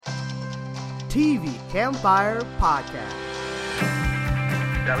TV Campfire Podcast.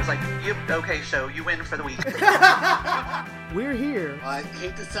 I was like, yep, okay, so you win for the week. We're here. I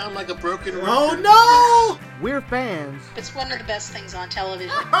hate to sound like a broken record. Oh no! We're fans. It's one of the best things on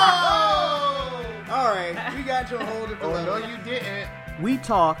television. Oh! Alright, we got you a hold of the Oh, no, you didn't. We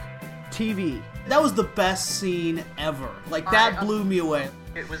talk TV. That was the best scene ever. Like, that blew me away.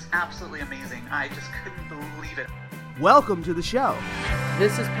 It was absolutely amazing. I just couldn't believe it. Welcome to the show.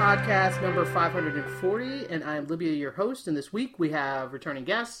 This is podcast number 540, and I'm Libya, your host, and this week we have returning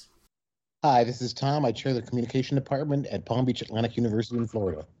guests. Hi, this is Tom. I chair the communication department at Palm Beach Atlantic University in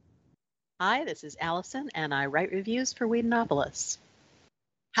Florida. Hi, this is Allison, and I write reviews for Whedonopolis.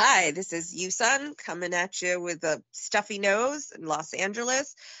 Hi, this is Yusun coming at you with a stuffy nose in Los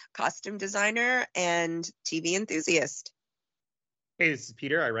Angeles, costume designer and TV enthusiast. Hey, this is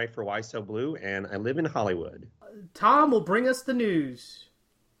Peter. I write for Why So Blue, and I live in Hollywood. Tom will bring us the news.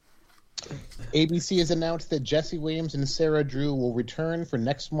 ABC has announced that Jesse Williams and Sarah Drew will return for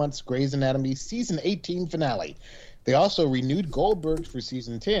next month's Grey's Anatomy Season 18 finale. They also renewed Goldberg for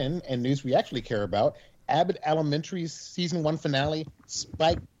Season 10, and news we actually care about, Abbott Elementary's Season 1 finale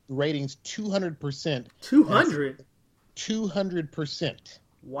spiked ratings 200%. 200? 200%.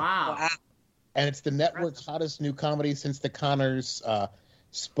 Wow. And it's the network's hottest new comedy since the Connors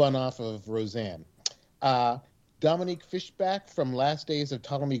spun off of Roseanne. Dominique Fishback from Last Days of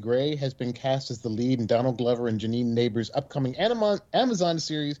Ptolemy Gray has been cast as the lead in Donald Glover and Janine Neighbors' upcoming Amazon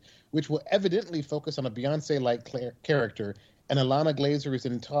series, which will evidently focus on a Beyonce-like character. And Alana Glazer is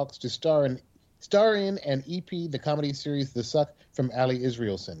in talks to star in and EP the comedy series The Suck from Ali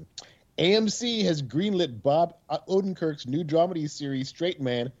Israelson. AMC has greenlit Bob Odenkirk's new dramedy series Straight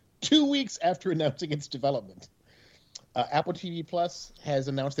Man 2 weeks after announcing its development. Apple TV Plus has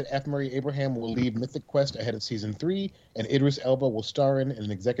announced that F. Murray Abraham will leave Mythic Quest ahead of Season 3, and Idris Elba will star in an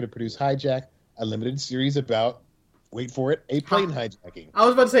executive-produced Hijack, a limited series about, wait for it, a plane hijacking. I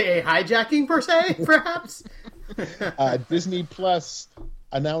was about to say a hijacking, per se, perhaps? Disney Plus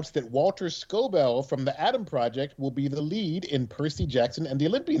announced that Walter Scobell from The Adam Project will be the lead in Percy Jackson and the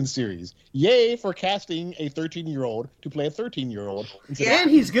Olympian series. Yay for casting a 13-year-old to play a 13-year-old. And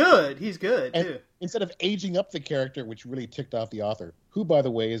he's good. He's good, too. Instead of aging up the character, which really ticked off the author, who, by the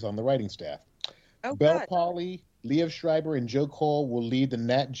way, is on the writing staff. Oh, Belle good. Pauley, Liev Schreiber, and Joe Cole will lead the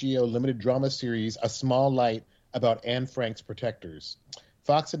Nat Geo limited drama series A Small Light about Anne Frank's protectors.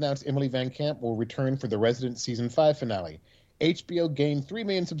 Fox announced Emily Van Camp will return for the Resident Season 5 finale. HBO gained 3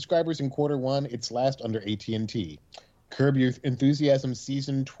 million subscribers in Q1, its last under AT&T. Curb Your Enthusiasm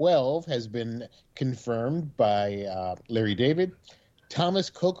Season 12 has been confirmed by Larry David. Thomas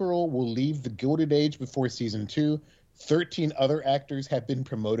Cockerell will leave the Gilded Age before Season 2. 13 other actors have been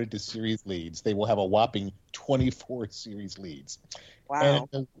promoted to series leads. They will have a whopping 24 series leads. Wow.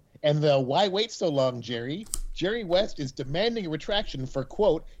 And the Why Wait So Long, Jerry? Jerry West is demanding a retraction for,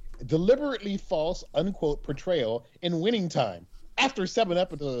 quote, deliberately false, unquote, portrayal in Winning Time after 7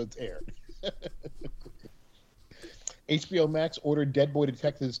 episodes aired. HBO Max ordered Dead Boy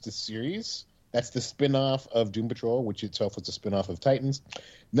Detectives to series. That's the spin-off of Doom Patrol, which itself was a spin-off of Titans.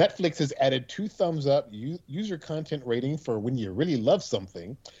 Netflix has added 2 thumbs up user content rating for when you really love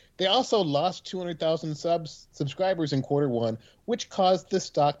something. They also lost 200,000 subscribers in Q1, which caused the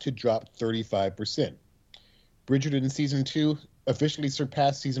stock to drop 35%. Bridgerton Season 2 officially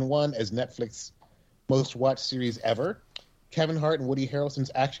surpassed Season 1 as Netflix's most-watched series ever. Kevin Hart and Woody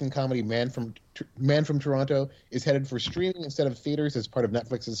Harrelson's action comedy Man from Toronto is headed for streaming instead of theaters as part of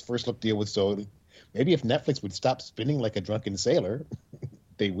Netflix's first-look deal with Sony. Maybe if Netflix would stop spinning like a drunken sailor,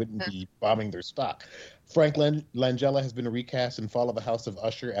 they wouldn't be bombing their stock. Frank Langella has been recast in Fall of the House of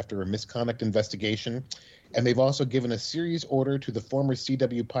Usher after a misconduct investigation, and they've also given a series order to the former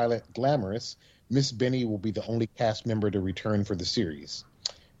CW pilot Glamorous. Miss Benny will be the only cast member to return for the series.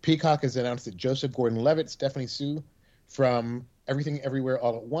 Peacock has announced that Joseph Gordon-Levitt, Stephanie Sue from Everything Everywhere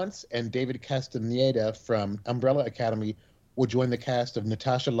All at Once, and David Castaneda from Umbrella Academy will join the cast of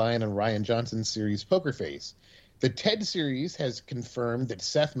Natasha Lyonne and Ryan Johnson's series Poker Face. The TED series has confirmed that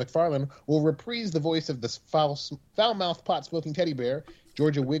Seth MacFarlane will reprise the voice of the foul-mouthed pot-smoking teddy bear.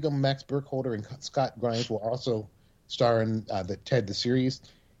 Georgia Wiggum, Max Burkholder, and Scott Grimes will also star in the TED the series.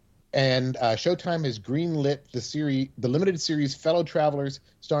 And Showtime has greenlit the limited series Fellow Travelers,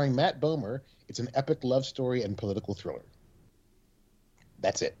 starring Matt Bomer. It's an epic love story and political thriller.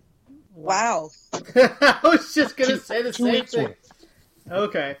 That's it. Wow. I was just going to say the same thing.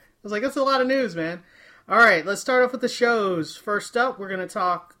 Okay. I was like, that's a lot of news, man. All right, let's start off with the shows. First up, we're going to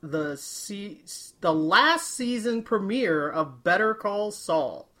talk the last season premiere of Better Call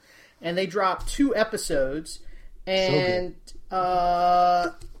Saul. And they dropped 2 episodes. And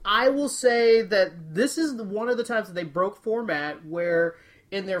I I will say that this is one of the times that they broke format where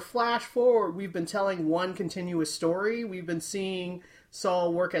in their flash forward, we've been telling one continuous story. We've been seeing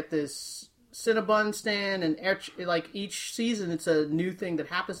Saul work at this Cinnabon stand, and each season it's a new thing that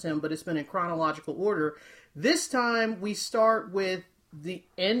happens to him, but it's been in chronological order. This time we start with the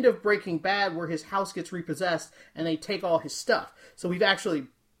end of Breaking Bad where his house gets repossessed and they take all his stuff. So we've actually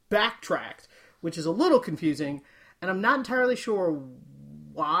backtracked, which is a little confusing, and I'm not entirely sure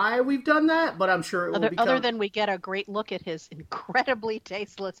why we've done that, but I'm sure it will become... Other than we get a great look at his incredibly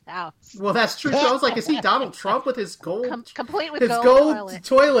tasteless house. Well, that's true. So I was like, is he Donald Trump with his gold... complete with his gold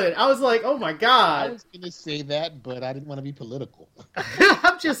toilet. I was like, oh my God. I was going to say that, but I didn't want to be political.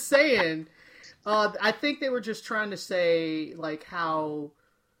 I'm just saying... I think they were just trying to say, like, how...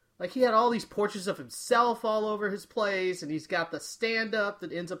 Like, he had all these portraits of himself all over his place, and he's got the stand-up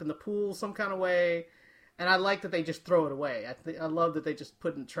that ends up in the pool some kind of way, and I like that they just throw it away. I love that they just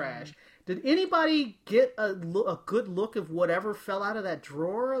put it in trash. Did anybody get a good look of whatever fell out of that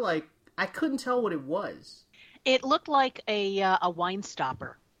drawer? Like, I couldn't tell what it was. It looked like a wine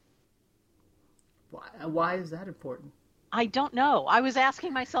stopper. Why is that important? I don't know. I was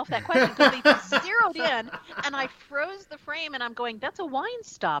asking myself that question because they zeroed in, and I froze the frame, and I'm going, that's a wine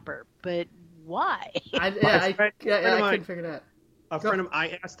stopper, but why? I couldn't figure that.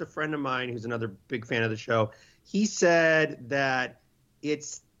 I asked a friend of mine who's another big fan of the show. He said that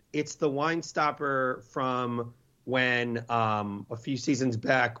it's the wine stopper from when a few seasons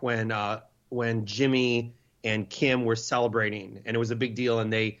back when Jimmy and Kim were celebrating, and it was a big deal,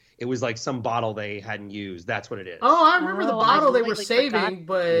 and it was like some bottle they hadn't used. That's what it is. Oh, I remember the bottle they were saving,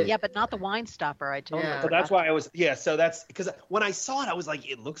 but... Yeah, but not the wine stopper, I told you. So that's why I was... Yeah, so that's... Because when I saw it, I was like,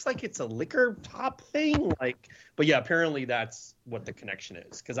 it looks like it's a liquor top thing. But yeah, apparently that's what the connection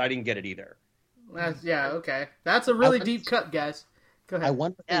is, because I didn't get it either. Okay. That's a really deep cut, guys. Go ahead. I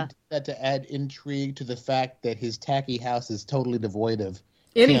wonder if they did that to add intrigue to the fact that his tacky house is totally devoid of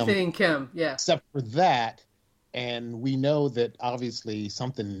anything Kim, yeah. Except for that, and we know that obviously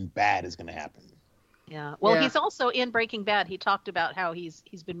something bad is going to happen. Yeah. Well, he's also in Breaking Bad. He talked about how he's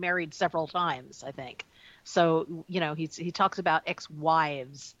been married several times, I think. So, he talks about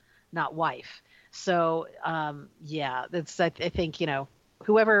ex-wives, not wife. So, that's, I think,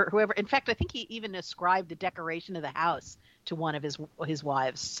 whoever, in fact, I think he even ascribed the decoration of the house to one of his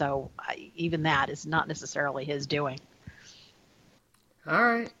wives. So even that is not necessarily his doing. All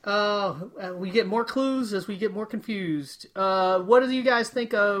right. We get more clues as we get more confused. What do you guys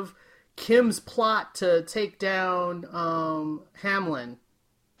think of Kim's plot to take down Hamlin?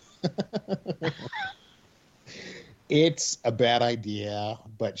 It's a bad idea,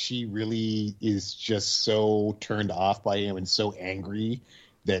 but she really is just so turned off by him and so angry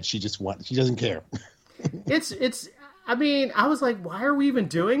that she doesn't care. I mean, I was like, why are we even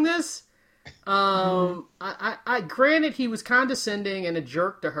doing this? I granted he was condescending and a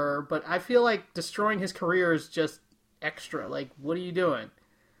jerk to her, but I feel like destroying his career is just extra. Like, what are you doing?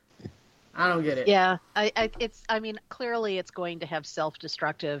 I don't get it. Yeah, clearly it's going to have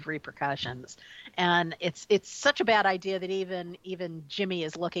self-destructive repercussions, and it's such a bad idea that even Jimmy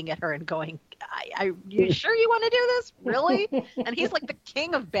is looking at her and going, "You sure you want to do this? Really?" And he's like the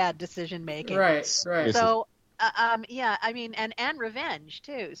king of bad decision making. Right. So. And revenge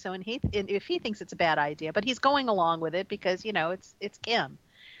too. So, if he thinks it's a bad idea, but he's going along with it because it's Kim,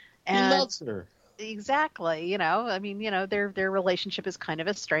 and he loves her. Exactly. Their relationship is kind of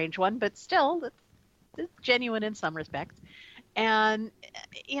a strange one, but still, it's genuine in some respects. And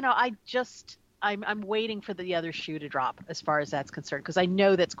I'm waiting for the other shoe to drop as far as that's concerned, because I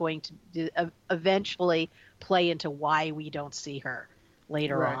know that's going to eventually play into why we don't see her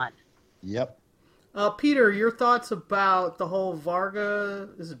later on. Yep. Peter, your thoughts about the whole Varga?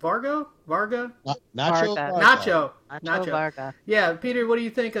 Is it Varga? Nacho Varga. Yeah, Peter, what do you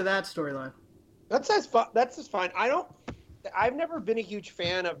think of that storyline? That's just fine. I've never been a huge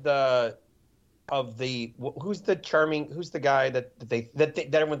fan of the who's the guy that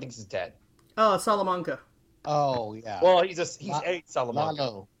everyone thinks is dead. Oh, Salamanca. Oh yeah. Well, he's a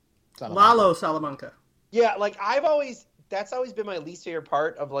Salamanca. Lalo Salamanca. Yeah, that's always been my least favorite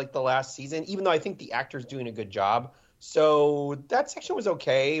part of the last season, even though I think the actor's doing a good job. So that section was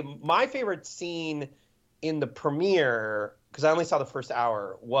okay. My favorite scene in the premiere, because I only saw the first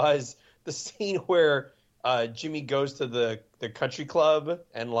hour, was the scene where Jimmy goes to the country club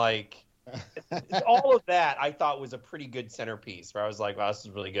and all of that I thought was a pretty good centerpiece, where I was like, wow, this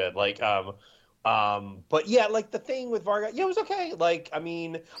is really good. But yeah, the thing with Varga, yeah, it was okay.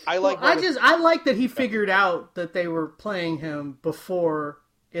 I like that he figured out that they were playing him before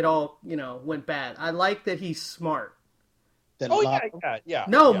it all, went bad. I like that he's smart. Yeah.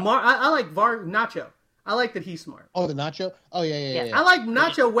 No, yeah. I like Nacho. I like that he's smart. Oh, the Nacho? Oh, yeah. I like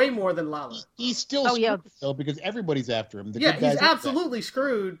Nacho way more than Lala. He's still screwed, though, because everybody's after him. He's absolutely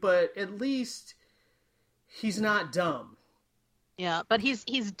screwed, but at least he's not dumb. Yeah, but he's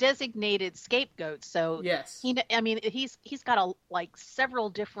designated scapegoat, so yes, he's got several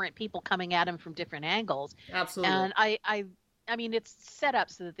different people coming at him from different angles. Absolutely, and I mean, it's set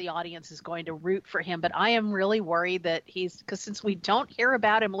up so that the audience is going to root for him, but I am really worried that because since we don't hear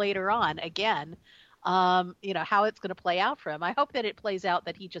about him later on again, how it's going to play out for him. I hope that it plays out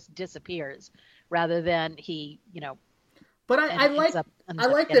that he just disappears rather than he, But I like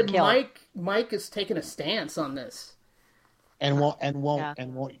that killed. Mike is taking a stance on this. And won't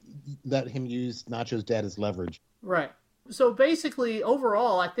let him use Nacho's dad as leverage. Right. So basically,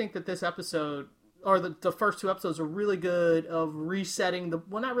 overall, I think that this episode, or the first two episodes, are really good of resetting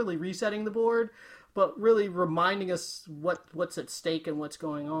not really resetting the board, but really reminding us what's at stake and what's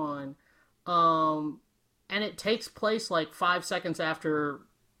going on. And it takes place 5 seconds after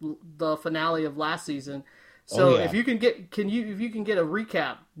the finale of last season. So if you can get a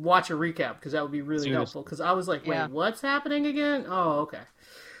recap, watch a recap, because that would be really helpful. Because I was like, wait, what's happening again? Oh, okay.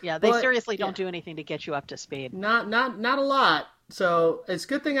 Yeah, they seriously don't do anything to get you up to speed. Not a lot. So it's a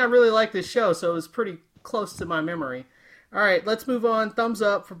good thing I really like this show. So it was pretty close to my memory. All right, let's move on. Thumbs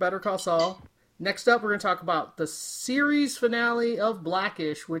up for Better Call Saul. Next up, we're going to talk about the series finale of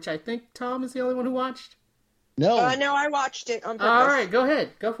Blackish, which I think Tom is the only one who watched. No, no, I watched it on purpose. All right, go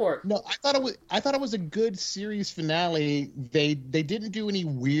ahead, go for it. No, I thought it was a good series finale. They didn't do any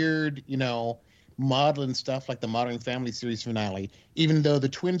weird, maudlin stuff like the Modern Family series finale. Even though the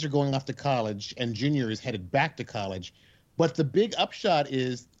twins are going off to college and Junior is headed back to college, but the big upshot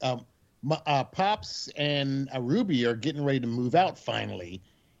is Pops and Ruby are getting ready to move out finally,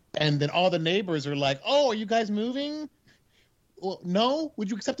 and then all the neighbors are like, "Oh, are you guys moving? Well, no. Would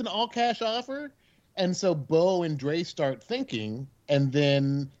you accept an all cash offer?" And so Bo and Dre start thinking, and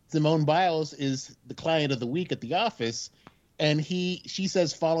then Simone Biles is the client of the week at the office, and she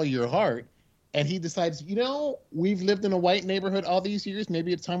says, "Follow your heart," and he decides, we've lived in a white neighborhood all these years.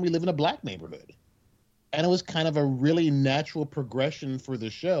 Maybe it's time we live in a black neighborhood. And it was kind of a really natural progression for the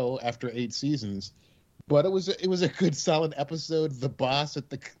show after 8 seasons. But it was a good, solid episode. The boss at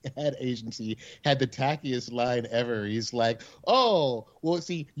the ad agency had the tackiest line ever. He's like, "Oh, well,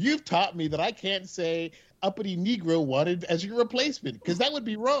 see, you've taught me that I can't say uppity Negro wanted as your replacement, because that would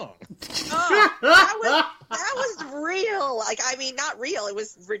be wrong." Oh, that was real. Not real. It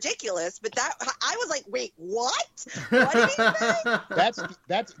was ridiculous. But I was like, wait, what? What did he say?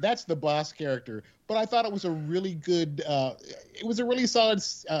 That's the boss character. But I thought it was a really good. It was a really solid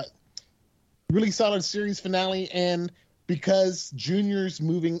series finale, and because Junior's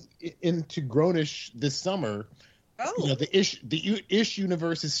moving into Grownish this summer, the Ish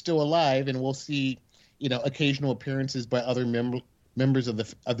universe is still alive, and we'll see, occasional appearances by other members of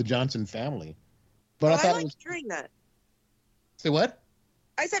the Johnson family. But I thought I liked hearing that. Say what?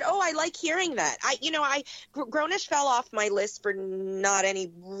 I said, I like hearing that. Grownish fell off my list for not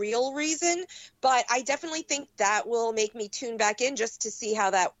any real reason, but I definitely think that will make me tune back in just to see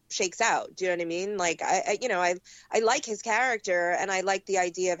how that shakes out. Do you know what I mean? I like his character, and I like the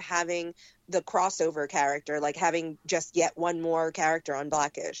idea of having the crossover character, like having just yet one more character on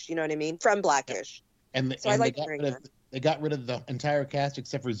Blackish. You know what I mean? From Blackish. I like hearing that. They got rid of the entire cast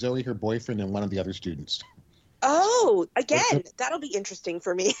except for Zoe, her boyfriend, and one of the other students. Oh, again, that'll be interesting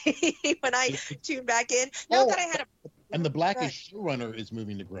for me when I tune back in. And the Blackish showrunner is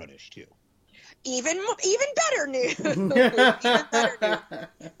moving to Grownish too. Even better news. Even better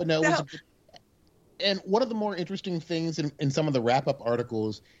news. But no, and one of the more interesting things in some of the wrap-up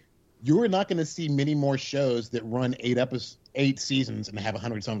articles, you are not going to see many more shows that run 8 seasons and have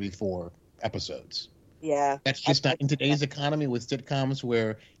 174 episodes. Yeah. That's just not in today's economy with sitcoms,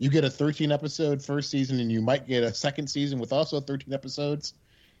 where you get a 13-episode first season and you might get a second season with also 13 episodes.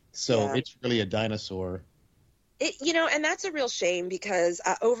 So It's really a dinosaur. And that's a real shame, because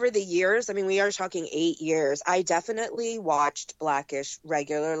over the years, we are talking 8 years, I definitely watched Blackish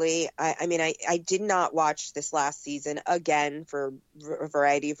regularly. I did not watch this last season, again, for a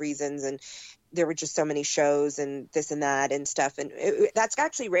variety of reasons, and there were just so many shows and this and that and stuff. And that's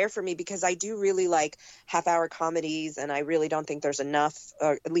actually rare for me, because I do really like half-hour comedies, and I really don't think there's enough,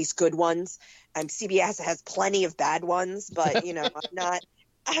 or at least good ones. CBS has plenty of bad ones, but,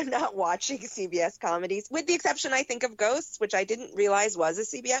 I'm not watching CBS comedies, with the exception, I think, of Ghosts, which I didn't realize was a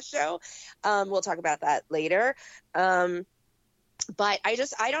CBS show. We'll talk about that later. But I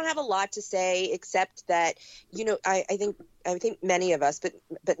don't have a lot to say except that, I think many of us,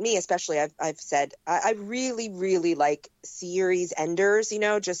 but me especially, I've said I really, really like series enders,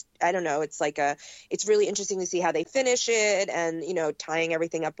 just, I don't know. It's really interesting to see how they finish it and, tying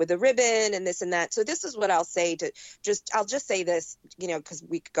everything up with a ribbon and this and that. So this is what I'll say I'll just say this, cause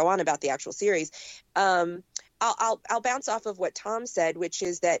we could go on about the actual series. I'll bounce off of what Tom said, which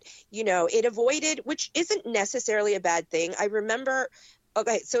is that, it avoided, which isn't necessarily a bad thing. I remember,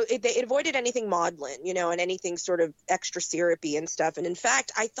 so it avoided anything maudlin, and anything sort of extra syrupy and stuff. And in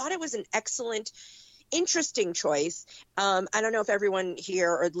fact, I thought it was an excellent, interesting choice. I don't know if everyone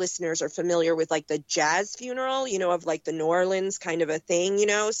here or listeners are familiar with like the jazz funeral, of like the New Orleans kind of a thing,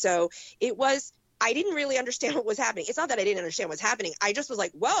 so it was, I didn't really understand what was happening. It's not that I didn't understand what's happening. I just was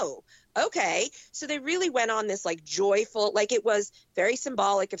like, whoa, okay. So they really went on this like joyful, like it was very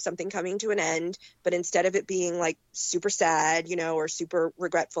symbolic of something coming to an end, but instead of it being like super sad, or super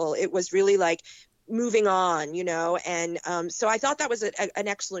regretful, it was really like moving on, and so I thought that was an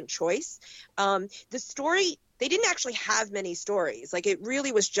excellent choice. The story, they didn't actually have many stories. Like it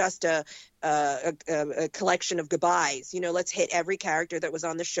really was just a collection of goodbyes. Let's hit every character that was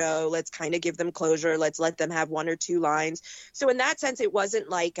on the show. Let's kind of give them closure. Let's let them have one or two lines. So in that sense, it wasn't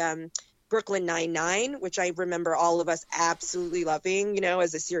like Brooklyn Nine-Nine, which I remember all of us absolutely loving,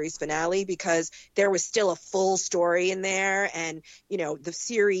 as a series finale, because there was still a full story in there. And, the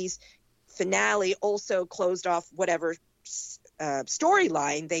series finale also closed off whatever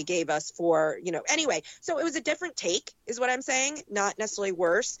storyline they gave us for, anyway, so it was a different take is what I'm saying, not necessarily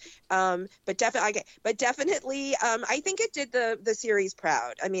worse, but definitely I think it did the series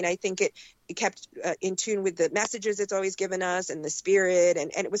proud. I mean, I think it kept in tune with the messages it's always given us and the spirit,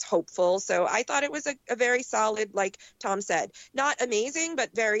 and it was hopeful. So I thought it was a very solid, like Tom said, not amazing,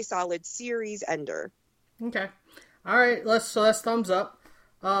 but very solid series ender. Okay. All right, that's thumbs up.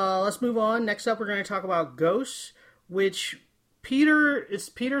 Let's move on. Next up, we're going to talk about Ghosts, which it's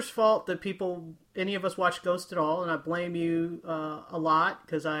Peter's fault that any of us watch Ghost at all, and I blame you a lot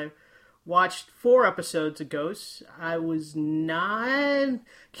because I watched 4 episodes of Ghosts. I was can't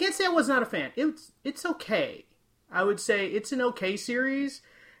say I was not a fan. It's okay. I would say it's an okay series,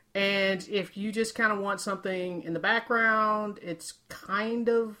 and if you just kind of want something in the background, it's kind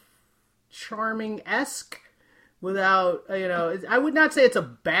of Charming-esque without, I would not say it's a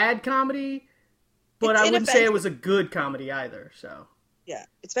bad comedy, but I wouldn't say it was a good comedy either. So yeah,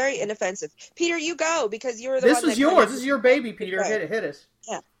 it's very inoffensive. Peter, you go because you were the this one. Was yours. This is your baby, Peter. Right. Hit us.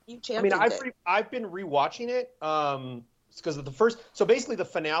 Yeah, you championed I've been rewatching it because of the first. So basically, the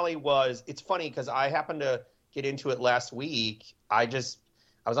finale was. It's funny because I happened to get into it last week. I was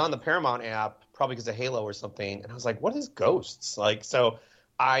on the Paramount app probably because of Halo or something, and I was like, "What is Ghosts?" Like, so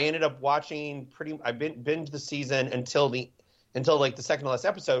I ended up watching I binged the season until like the second to last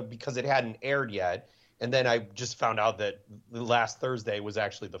episode because it hadn't aired yet. And then I just found out that the last Thursday was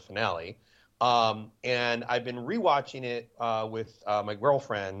actually the finale. And I've been rewatching it with my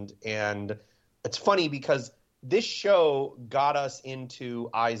girlfriend. And it's funny because this show got us into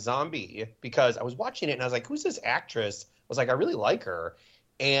iZombie because I was watching it and I was like, who's this actress? I was like, I really like her.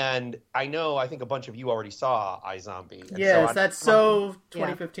 And I think a bunch of you already saw iZombie. And yes, that's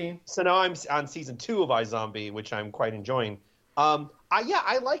 2015. Yeah. So now I'm on season 2 of iZombie, which I'm quite enjoying.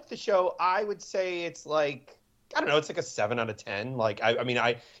 I like the show. I would say it's like, I don't know, it's like a 7 out of 10. Like,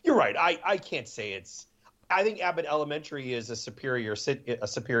 you're right. I can't say it's, I think Abbott Elementary is a superior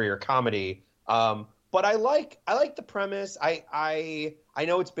comedy. But I like the premise. I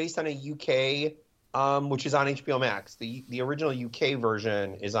know it's based on a UK, which is on HBO Max. The original UK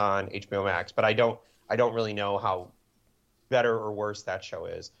version is on HBO Max, but I don't really know how better or worse that show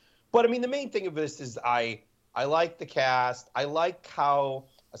is. But I mean, the main thing of this is I like the cast. I like how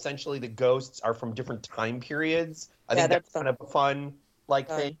essentially the ghosts are from different time periods. I think that's kind of a fun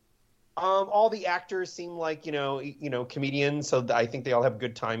thing. All the actors seem like comedians, so I think they all have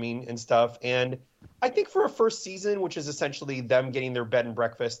good timing and stuff. And I think for a first season, which is essentially them getting their bed and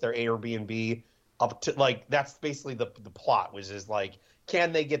breakfast, their Airbnb, up to that's basically the plot, which is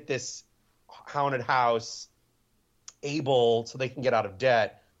can they get this haunted house able so they can get out of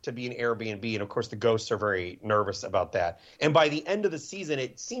debt to be an Airbnb, and of course the ghosts are very nervous about that. And by the end of the season,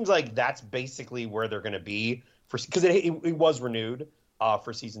 it seems like that's basically where they're going to be because it was renewed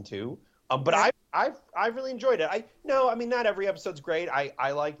for season 2. But I really enjoyed it. Not every episode's great.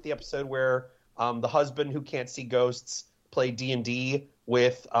 I like the episode where the husband who can't see ghosts played D&D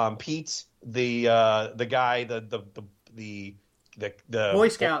with Pete, the guy, the Boy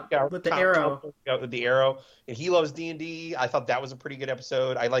Scout with the arrow. With the arrow, and he loves D&D. I thought that was a pretty good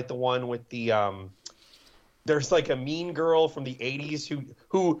episode. I like the one with the There's like a mean girl from the 80s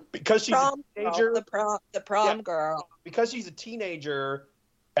who because she's a teenager, the prom girl. Because she's a teenager,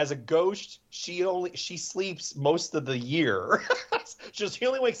 as a ghost, she sleeps most of the year. She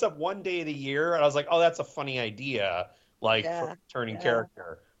only wakes up one day of the year, and I was like, oh, that's a funny idea, for a returning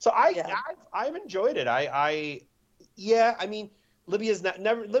character. So I've enjoyed it. I mean, Libya's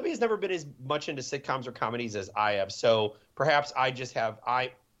never been as much into sitcoms or comedies as I have. So perhaps I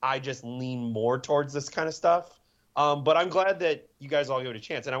just lean more towards this kind of stuff. But I'm glad that you guys all give it a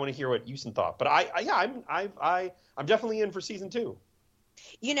chance, and I want to hear what Houston thought. But I'm definitely in for season 2.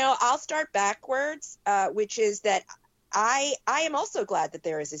 I'll start backwards, which is that I am also glad that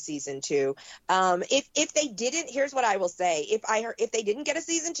there is a season 2. If they didn't, here's what I will say: if they didn't get a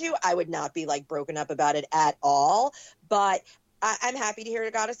season 2, I would not be broken up about it at all. But I'm happy to hear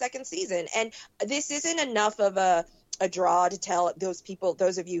it got a second season, and this isn't enough of a draw to tell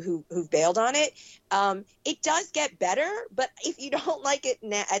those of you who've bailed on it. It does get better, but if you don't like it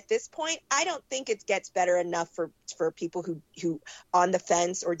at this point, I don't think it gets better enough for people who on the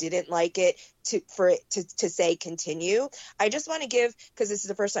fence or didn't like it to say continue. I just want to give, because this is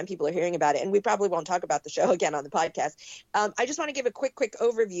the first time people are hearing about it, and we probably won't talk about the show again on the podcast. I just want to give a quick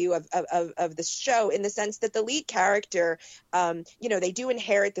overview of the show, in the sense that the lead character, they do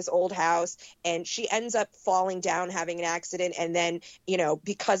inherit this old house, and she ends up falling down, having an accident, and then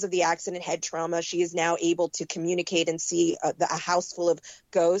because of the accident, head trauma, she is now able to communicate and see a house full of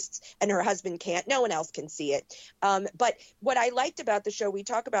ghosts, and her husband can't. No one else can see it. But what I liked about the show, we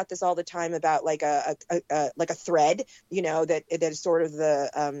talk about this all the time, about a thread, that is sort of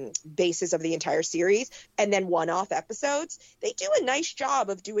the basis of the entire series, and then one-off episodes. They do a nice job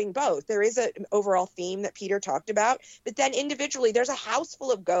of doing both. There is an overall theme that Peter talked about, but then individually there's a house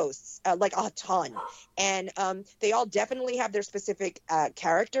full of ghosts, like a ton, and they all definitely have their specific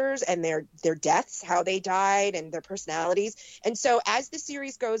characters and their deaths, how they died, and their personalities. And so as the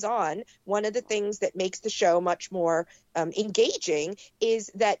series goes on, one of the things that makes the show much more engaging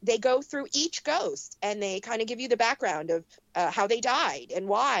is that they go through each ghost and they kind of give you the background of how they died and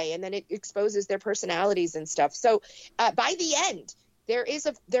why, and then it exposes their personalities and stuff. So by the end,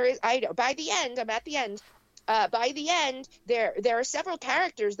 by the end, there are several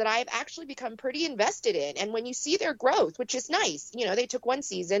characters that I've actually become pretty invested in. And when you see their growth, which is nice, they took one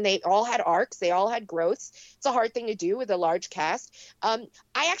season, they all had arcs, they all had growths. It's a hard thing to do with a large cast.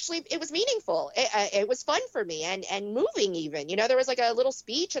 It was meaningful. It was fun for me and moving even. There was a little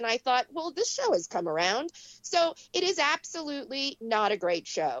speech, and I thought, well, this show has come around. So it is absolutely not a great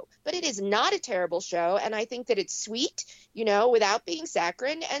show, but it is not a terrible show. And I think that it's sweet, without being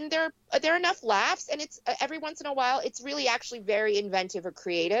saccharine, and there are enough laughs, and it's every once in a while, it's really actually very inventive or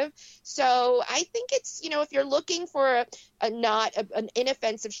creative. So I think it's, if you're looking for an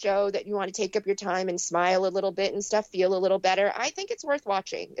inoffensive show that you want to take up your time and smile a little bit and stuff, feel a little better, I think it's worth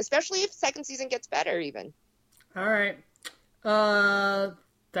watching, especially if second season gets better even. All right.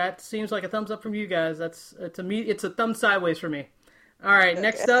 That seems like a thumbs up from you guys. To me, it's a thumb sideways for me. All right, okay.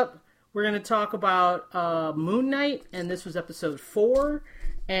 Next up, we're going to talk about Moon Knight, and this was episode 4.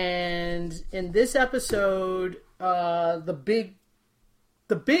 And in this episode, the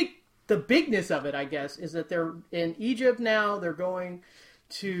bigness of it, I guess, is that they're in Egypt now. They're going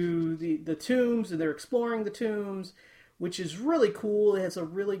to the tombs, and they're exploring the tombs, which is really cool. The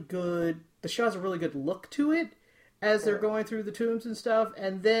show has a really good look to it as they're going through the tombs and stuff.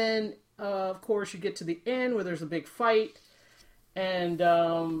 And then, of course, you get to the end where there's a big fight, and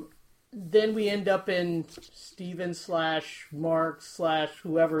then we end up in Steven / Mark /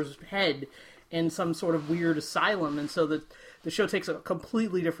 whoever's head in some sort of weird asylum. And so the show takes a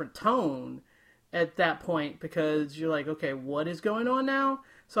completely different tone at that point, because you're like, okay, what is going on now?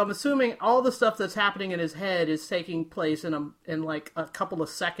 So I'm assuming all the stuff that's happening in his head is taking place in a couple of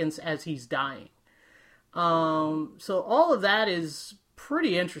seconds as he's dying. So all of that is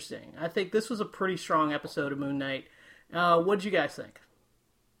pretty interesting. I think this was a pretty strong episode of Moon Knight. What did you guys think?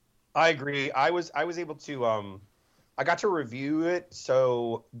 I agree. I was able to I got to review it.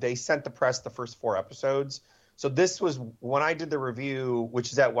 So they sent the press the first 4 episodes. So this was when I did the review,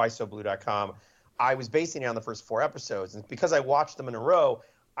 which is at whysobblue.com. I was basing it on the first 4 episodes, and because I watched them in a row,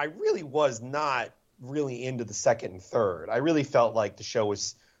 I really was not really into the second and third. I really felt like the show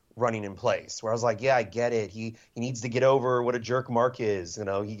was running in place, where I was like, yeah, I get it. He needs to get over what a jerk Mark is.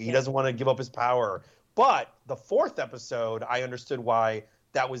 He doesn't want to give up his power. But the 4th episode, I understood why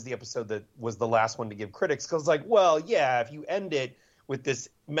that was the episode that was the last one to give critics, because if you end it with this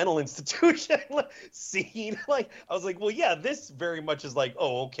mental institution scene, I was like, well, yeah, this very much is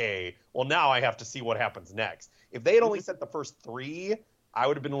oh, okay, well, now I have to see what happens next. If they had only sent the first 3, I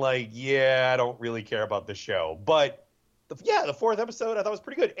would have been like, yeah, I don't really care about the show. But the fourth episode I thought was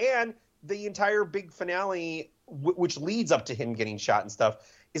pretty good, and the entire big finale, which leads up to him getting shot and stuff,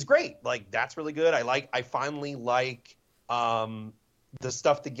 is great. Like, that's really good. I finally like the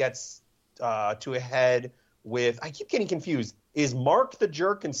stuff that gets to a head with. I keep getting confused. Is Mark the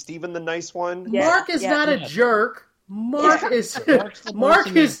jerk and Steven the nice one? Yeah. Mark is not a jerk. Mark is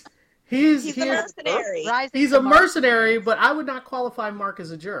he's a mercenary. He's a mercenary, but I would not qualify Mark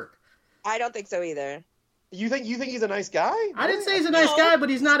as a jerk. I don't think so either. You think he's a nice guy? I didn't say he's a nice guy, but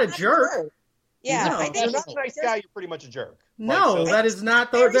he's not a jerk. Yeah, no. If you're not a nice guy, you're pretty much a jerk. No, that is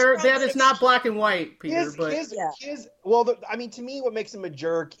not that is not black and white, Peter. To me, what makes him a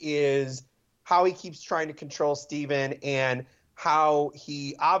jerk is how he keeps trying to control Steven and how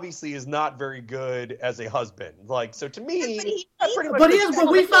he obviously is not very good as a husband. Like, so to me,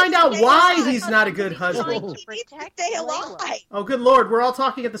 but we find out why he's not a good husband. Stay alive. Oh, good Lord, we're all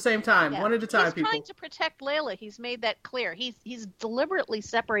talking at the same time, one at a time, people. He's trying to protect Layla. He's made that clear. He's deliberately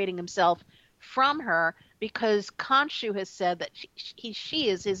separating himself from her because Khonshu has said that she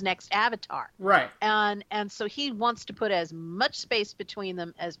is his next avatar. Right. And so he wants to put as much space between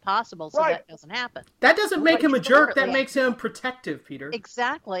them as possible so that doesn't happen. That doesn't make him a jerk. That makes him protective, Peter.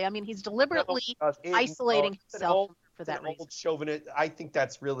 Exactly. I mean, he's deliberately isolating himself for that reason. Old chauvinist. I think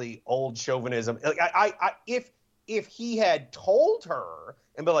that's really old chauvinism. Like, if he had told her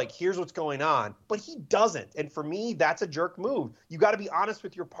and be like, here's what's going on, but he doesn't. And for me, that's a jerk move. You got to be honest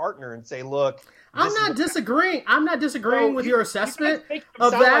with your partner and say, look, I'm not disagreeing with your assessment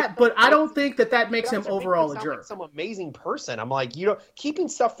of that, but I don't think that makes him overall a jerk. Like some amazing person. I'm like, keeping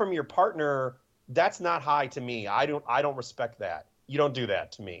stuff from your partner, that's not high to me. I don't respect that. You don't do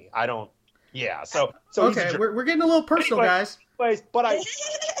that to me. I don't. Yeah. So okay, we're getting a little personal, guys. But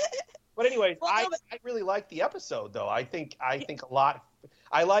anyways, I really like the episode, though. I think a lot.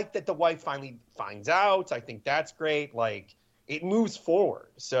 I like that the wife finally finds out. I think that's great. Like, it moves forward.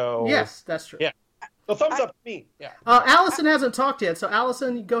 So yes, that's true. Yeah. So thumbs up to me. Yeah. Allison hasn't talked yet, so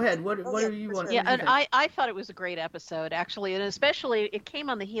Allison, go ahead. What do you want? Yeah, and I thought it was a great episode, actually, and especially it came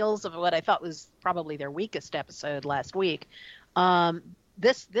on the heels of what I thought was probably their weakest episode last week.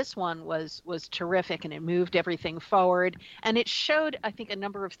 This one was terrific, and it moved everything forward, and it showed, I think, a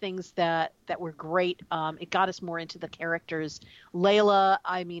number of things that were great. It got us more into the characters. Layla,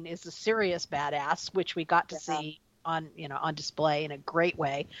 I mean, is a serious badass, which we got to see on display in a great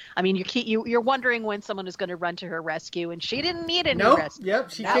way. I mean, you're wondering when someone is going to run to her rescue, and she didn't need any rescue.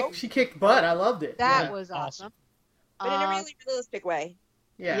 Yep, she kicked butt. I loved it. That was awesome. But in a really realistic way.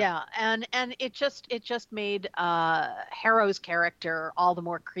 Yeah, and it just made Harrow's character all the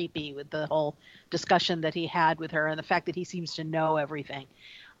more creepy with the whole discussion that he had with her and the fact that he seems to know everything.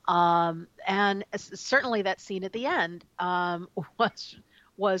 And certainly that scene at the end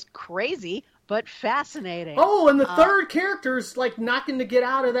was crazy but fascinating. Oh, and the third character's like knocking to get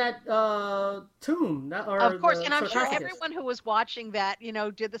out of that tomb. Of course, and I'm sure everyone who was watching that,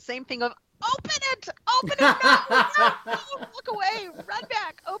 did the same thing of open it, no, look away, run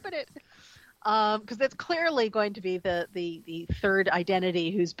back, open it. Because that's clearly going to be the third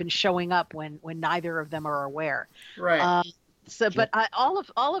identity who's been showing up when neither of them are aware. Right. But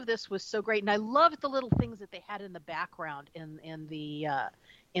all of this was so great, and I loved the little things that they had in the background in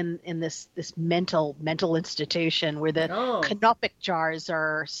this mental institution where the canopic jars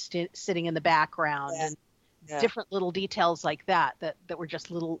are sitting in the background and different little details like that were just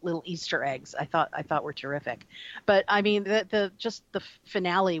little Easter eggs. I thought were terrific. But I mean the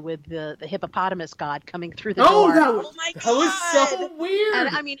finale with the hippopotamus god coming through the door. That was so weird.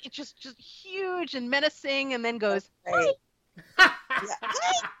 And I mean it's just huge and menacing, and then goes.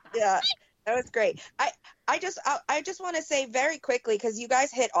 Yeah, that was great. I just want to say very quickly, because you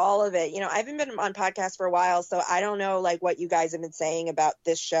guys hit all of it. I haven't been on podcasts for a while, so I don't know like what you guys have been saying about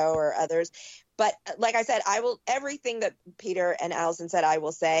this show or others. But like I said, everything that Peter and Allison said, I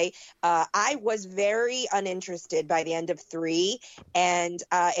will say. I was very uninterested by the end of 3. And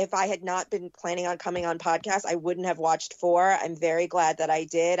if I had not been planning on coming on podcast, I wouldn't have watched 4. I'm very glad that I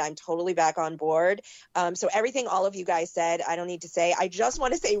did. I'm totally back on board. So everything all of you guys said, I don't need to say. I just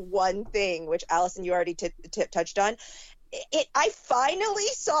want to say one thing, which Allison, you already touched on. I finally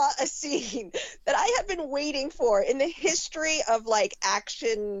saw a scene that I have been waiting for in the history of like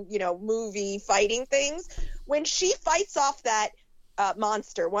action, movie fighting things. When she fights off that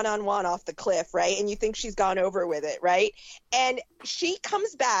monster one-on-one off the cliff, right? And you think she's gone over with it, right? And she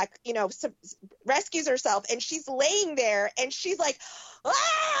comes back, rescues herself, and she's laying there, and she's like,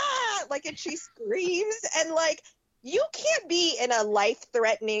 ah! Like, and she screams, and like, you can't be in a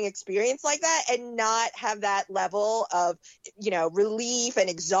life-threatening experience like that and not have that level of, relief and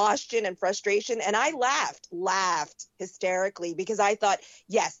exhaustion and frustration. And I laughed hysterically because I thought,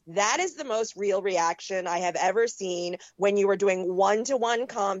 yes, that is the most real reaction I have ever seen when you were doing one-to-one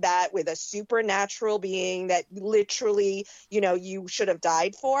combat with a supernatural being that literally, you should have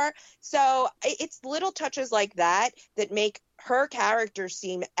died for. So it's little touches like that that make her character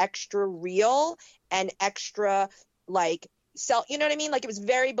seem extra real and extra you know what I mean? Like, it was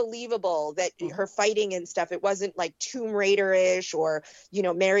very believable that her fighting and stuff, it wasn't like Tomb Raider-ish or,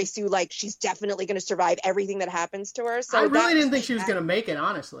 Mary Sue, like she's definitely going to survive everything that happens to her. So I really didn't think she was going to make it,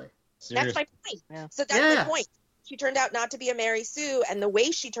 honestly. That's my point. Yeah. So that's my point. She turned out not to be a Mary Sue, and the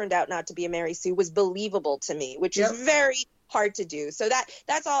way she turned out not to be a Mary Sue was believable to me, which is very hard to do. So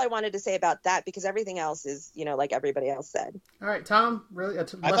that's all I wanted to say about that, because everything else is, like everybody else said. All right, Tom, really,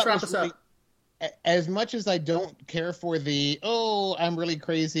 let's wrap this up. As much as I don't care for the, I'm really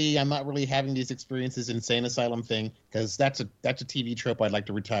crazy, I'm not really having these experiences, insane asylum thing, because that's a TV trope I'd like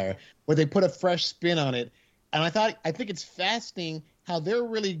to retire. But they put a fresh spin on it, and I think it's fascinating how they're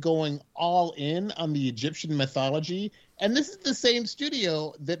really going all in on the Egyptian mythology. And this is the same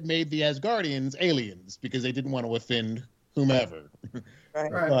studio that made the Asgardians aliens, because they didn't want to offend whomever.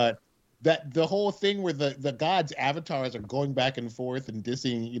 Right. But that the whole thing where the gods' avatars are going back and forth and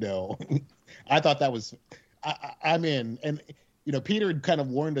dissing, I thought that was, I'm in. And, Peter had kind of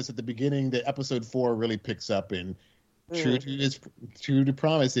warned us at the beginning that episode 4 really picks up, and true to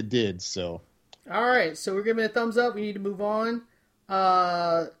promise, it did. So, all right, so we're giving it a thumbs up. We need to move on.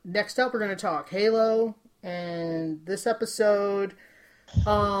 Next up, we're going to talk Halo, and this episode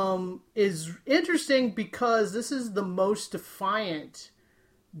is interesting because this is the most defiant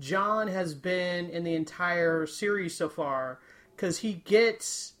John has been in the entire series so far, because he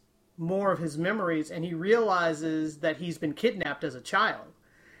gets more of his memories and he realizes that he's been kidnapped as a child.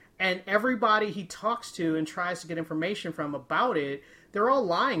 And everybody he talks to and tries to get information from about it, they're all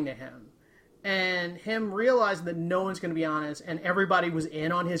lying to him. And him realizing that no one's going to be honest and everybody was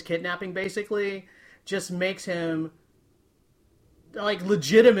in on his kidnapping basically just makes him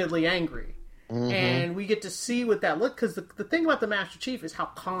legitimately angry. Mm-hmm. And we get to see what that look, because the thing about the Master Chief is how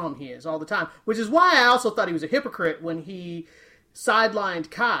calm he is all the time, which is why I also thought he was a hypocrite when he sidelined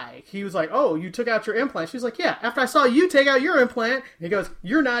Kai. He was like, "Oh, you took out your implant." She's like, "Yeah, after I saw you take out your implant." And he goes,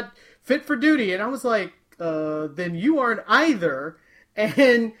 "You're not fit for duty." And I was like, then you aren't either.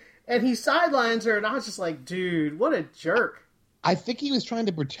 And he sidelines her, and I was just like, dude, what a jerk. I think he was trying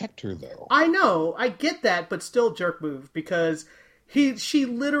to protect her, though. I know, I get that, but still jerk move, because she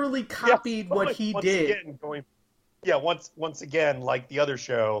literally copied what he did. Once again, like the other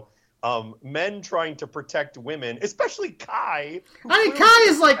show, men trying to protect women, especially Kai. I mean, Kai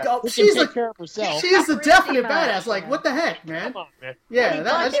is like, she's take care of herself. She's the definite badass. Like, what the heck, man? Come on, man. Yeah,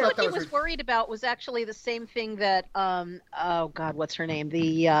 I think what he was worried about was actually the same thing that, oh God, what's her name?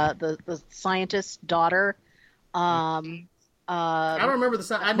 The scientist's daughter. I don't remember the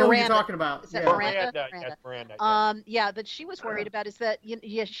sign. I know Miranda. Who you're talking about. Is that Miranda? Miranda? Miranda. Yeah, that she was worried about is that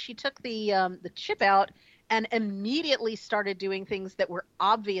she took the chip out and immediately started doing things that were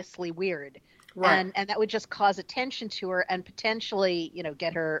obviously weird, right? And that would just cause attention to her and potentially,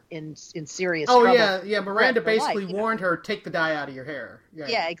 get her in serious trouble. Oh yeah. Miranda basically warned her, take the dye out of your hair.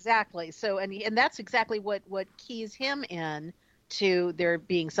 Yeah, exactly. So and that's exactly what keys him in to there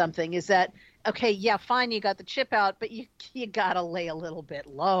being something, is that, okay, yeah, fine, you got the chip out, but you gotta lay a little bit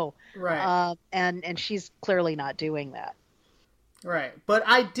low, right? And she's clearly not doing that, right? But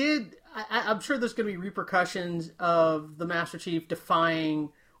I'm sure there's going to be repercussions of the Master Chief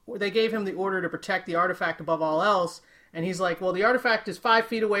defying. They gave him the order to protect the artifact above all else, and he's like, well, the artifact is 5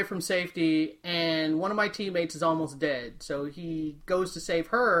 feet away from safety, and one of my teammates is almost dead, so he goes to save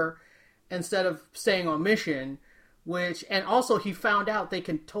her instead of staying on mission. And also he found out they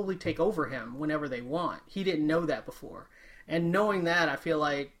can totally take over him whenever they want. He didn't know that before. And knowing that, I feel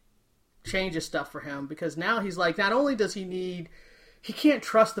like changes stuff for him, because now he's like, not only does he can't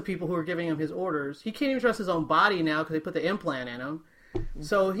trust the people who are giving him his orders, he can't even trust his own body now because they put the implant in him.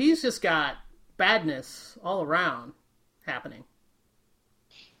 So he's just got badness all around happening.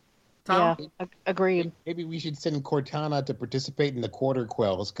 Tom? Yeah, agreed. Maybe we should send Cortana to participate in the Quarter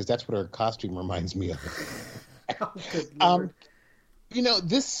Quells, because that's what her costume reminds me of.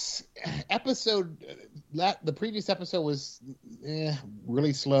 This episode, the previous episode was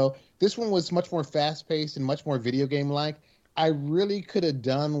really slow. This one was much more fast-paced and much more video game-like. I really could have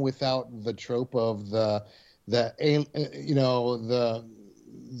done without the trope of the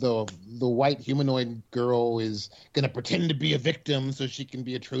white humanoid girl is going to pretend to be a victim so she can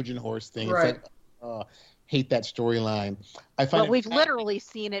be a Trojan horse thing. Right. It's like, hate that storyline. I find we've literally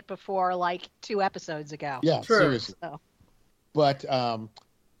seen it before, like 2 episodes ago. Yeah, True. seriously. So. But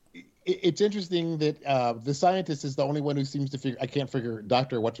it's interesting that the scientist is the only one who seems to figure. I can't figure.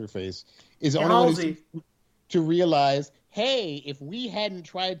 Dr. What's-Her-Face is the only one who seems to realize, hey, if we hadn't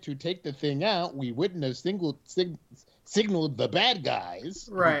tried to take the thing out, we wouldn't have signaled the bad guys.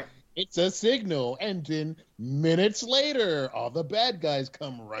 Right. It's a signal, and then minutes later, all the bad guys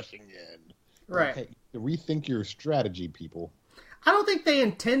come rushing in. Right. Okay, rethink your strategy, people. I don't think they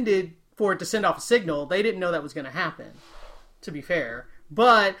intended for it to send off a signal. They didn't know that was going to happen, to be fair.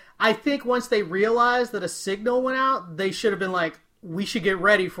 But I think once they realized that a signal went out, they should have been like, we should get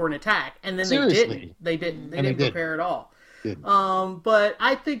ready for an attack. And then Seriously. they didn't. They didn't prepare at all. Didn't. But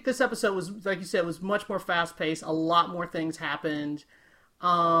I think this episode was, like you said, was much more fast-paced. A lot more things happened.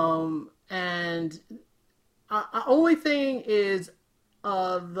 And only thing is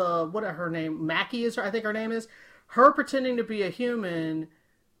what her name? Mackie is, I think her name is. Her pretending to be a human.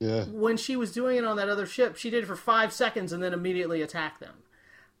 Yeah. When she was doing it on that other ship, she did it for 5 seconds and then immediately attacked them.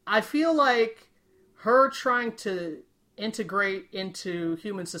 I feel like her trying to integrate into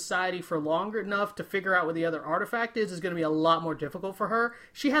human society for longer enough to figure out what the other artifact is going to be a lot more difficult for her.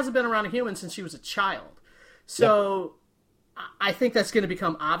 She hasn't been around a human since she was a child. So I think that's going to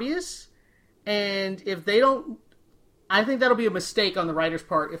become obvious. And if they don't, I think that'll be a mistake on the writer's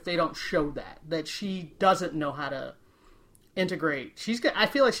part if they don't show that she doesn't know how to integrate. I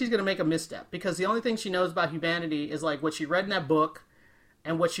feel like she's going to make a misstep because the only thing she knows about humanity is like what she read in that book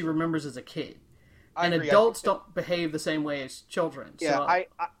and what she remembers as a kid. And adults don't behave the same way as children. Yeah, so.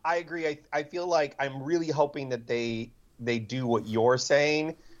 I agree. I feel like I'm really hoping that they do what you're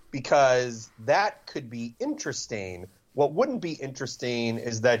saying because that could be interesting. What wouldn't be interesting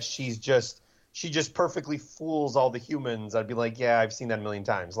is that she just perfectly fools all the humans. I'd be like, yeah, I've seen that a million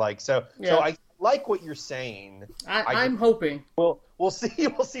times. So I like what you're saying. I'm hoping. Well, we'll see.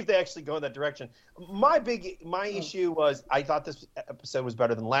 We'll see if they actually go in that direction. My issue was I thought this episode was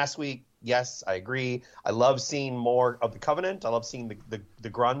better than last week. Yes, I agree. I love seeing more of the Covenant. I love seeing the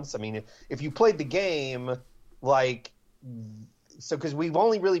grunts. I mean, if you played the game, because we've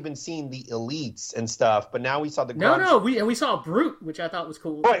only really been seeing the elites and stuff, but now we saw the grunts. We saw a Brute, which I thought was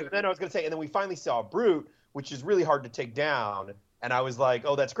cool. Right. Then I was going to say, and then we finally saw a Brute, which is really hard to take down. And I was like,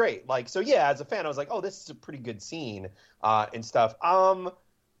 oh, that's great. As a fan, I was like, oh, this is a pretty good scene and stuff.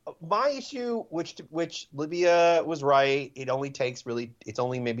 My issue, which Livia was right, it's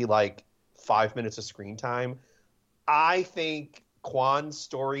only maybe 5 minutes of screen time. I think Kwan's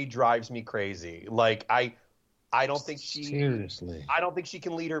story drives me crazy. I don't think Seriously. I don't think she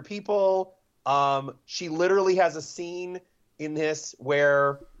can lead her people. She literally has a scene in this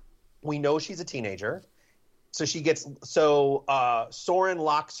where we know she's a teenager. So Soren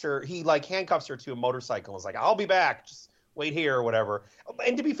locks her. He handcuffs her to a motorcycle. And is like, I'll be back. Just wait here or whatever.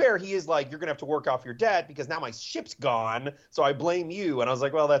 And to be fair, he is like, you're gonna have to work off your debt because now my ship's gone. So I blame you. And I was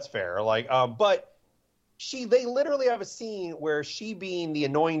like, well, that's fair. But they literally have a scene where she, being the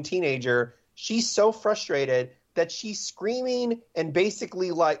annoying teenager, she's so frustrated that she's screaming and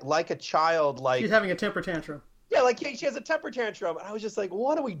basically like a child. She's having a temper tantrum. Yeah, she has a temper tantrum. And I was just like,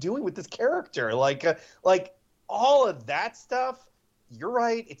 what are we doing with this character? All of that stuff, you're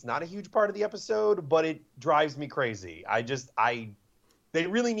right. It's not a huge part of the episode, but it drives me crazy. They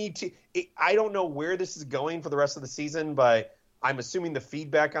really need to. I don't know where this is going for the rest of the season, but I'm assuming the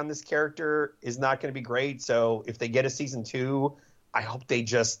feedback on this character is not going to be great. So if they get a season 2, I hope they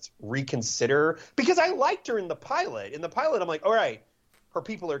just reconsider, because I liked her in the pilot. In the pilot, I'm like, all right, her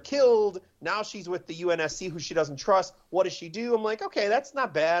people are killed. Now she's with the UNSC, who she doesn't trust. What does she do? I'm like, okay, that's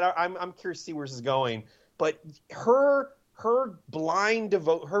not bad. I'm curious to see where this is going. But her blinders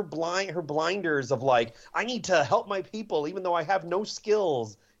of I need to help my people even though I have no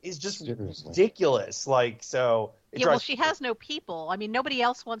skills is just ridiculous. She has no people. I mean, nobody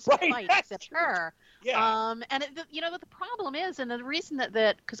else wants to fight except her. Yeah. And the problem is, and the reason that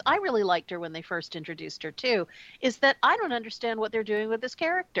because I really liked her when they first introduced her too, is that I don't understand what they're doing with this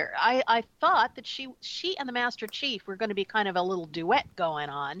character. I thought that she and the Master Chief were going to be kind of a little duet going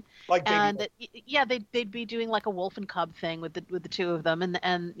on, they'd be doing like a wolf and cub thing with the two of them,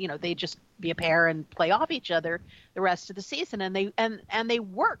 and they'd just be a pair and play off each other the rest of the season, and they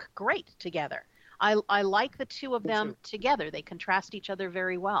work great together. I like the two of them together. They contrast each other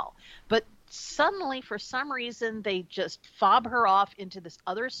very well. But suddenly, for some reason, they just fob her off into this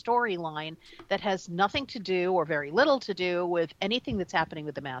other storyline that has nothing to do or very little to do with anything that's happening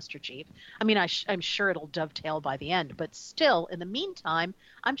with the Master Chief. I mean, I'm sure it'll dovetail by the end. But still, in the meantime,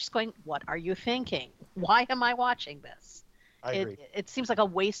 I'm just going, what are you thinking? Why am I watching this? I agree. It seems like a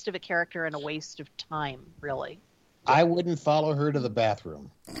waste of a character and a waste of time, really. I wouldn't follow her to the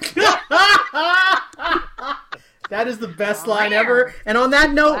bathroom. That is the best line ever. And on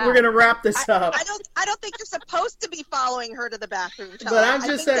that note, we're going to wrap this up. I don't think you're supposed to be following her to the bathroom. But I'm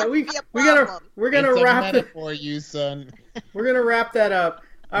just saying, we're gonna wrap it for you, son. We're gonna wrap that up.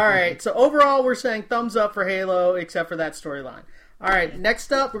 All right. So overall, we're saying thumbs up for Halo, except for that storyline. All right.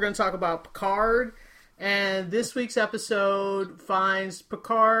 Next up, we're gonna talk about Picard, and this week's episode finds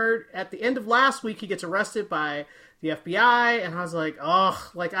Picard at the end of last week. He gets arrested by the FBI, and I was like,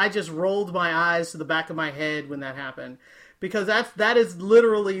 oh, like I just rolled my eyes to the back of my head when that happened, because that is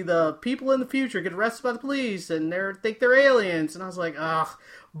literally the people in the future get arrested by the police and think they're aliens, and I was like, ugh.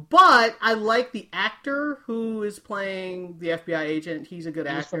 But I like the actor who is playing the FBI agent. He's a good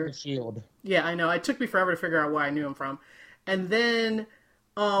actor. From the Shield. Yeah, I know. It took me forever to figure out where I knew him from, and then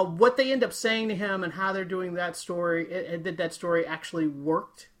what they end up saying to him and how they're doing that story, that story actually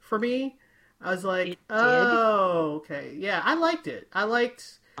worked for me. I was like, oh, okay. Yeah, I liked it.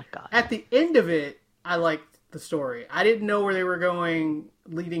 At the end of it, I liked the story. I didn't know where they were going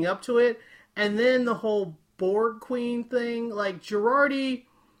leading up to it. And then the whole Borg Queen thing, like Girardi,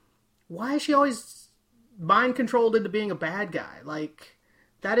 why is she always mind controlled into being a bad guy? Like,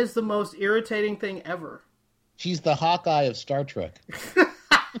 that is the most irritating thing ever. She's the Hawkeye of Star Trek.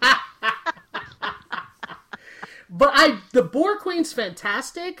 But the Borg Queen's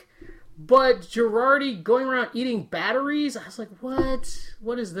fantastic. But Girardi going around eating batteries, I was like, what?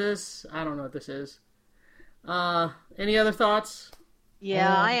 What is this? I don't know what this is. Any other thoughts?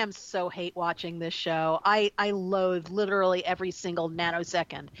 Yeah, I am so hate watching this show. I loathe literally every single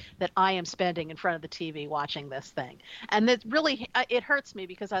nanosecond that I am spending in front of the TV watching this thing. And it really, it hurts me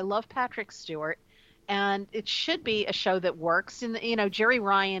because I love Patrick Stewart. And it should be a show that works. And, Jerry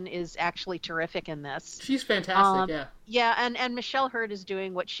Ryan is actually terrific in this. She's fantastic, yeah. Yeah, and Michelle Hurd is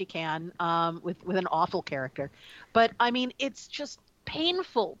doing what she can with an awful character. But, I mean, it's just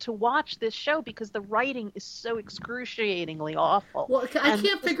painful to watch this show because the writing is so excruciatingly awful. Well, I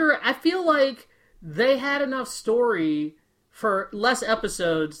feel like they had enough story for less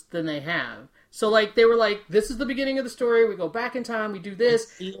episodes than they have. So, like, they were like, this is the beginning of the story. We go back in time. We do this.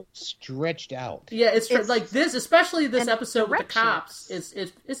 It feels stretched out. Yeah, it's like this, especially this episode with the cops.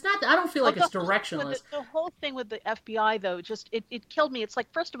 It's not. I don't feel like it's directionless. The whole thing with the FBI, though, just it killed me. It's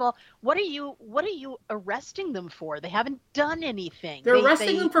like, first of all, what are you arresting them for? They haven't done anything. They're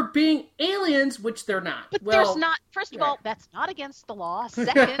arresting them for being aliens, which they're not. But there's not. First of all, that's not against the law.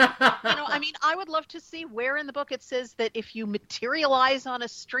 Second, I mean, I would love to see where in the book it says that if you materialize on a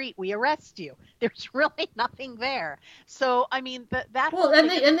street, we arrest you. There's really nothing there. So, I mean, that. Well, and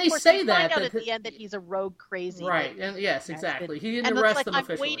they say that find out at the end that he's a rogue crazy. Right. And yes, exactly. He didn't arrest them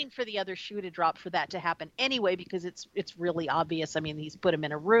officially. I'm waiting for the other shoe to drop for that to happen anyway, because it's really obvious. I mean, he's put him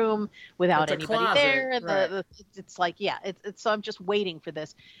in a room without anybody there. Right. It's like, yeah. So I'm just waiting for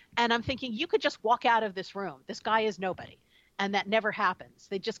this, and I'm thinking you could just walk out of this room. This guy is nobody. And that never happens.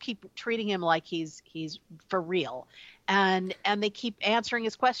 They just keep treating him like he's for real. And they keep answering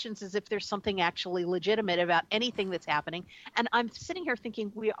his questions as if there's something actually legitimate about anything that's happening. And I'm sitting here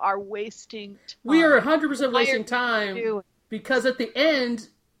thinking we are wasting time. We are 100% wasting time because at the end,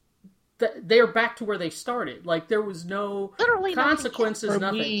 they are back to where they started. Like, there was no consequences,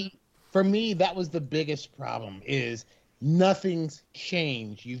 nothing. For me, that was the biggest problem, is nothing's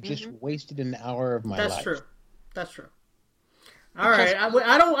changed. You've just wasted an hour of my life. That's true. All right,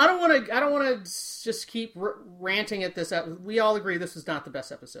 I don't want to just keep ranting at this. We all agree this is not the best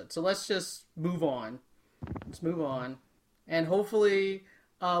episode, so let's just move on. Let's move on, and hopefully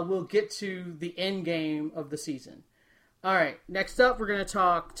we'll get to the end game of the season. All right, next up we're going to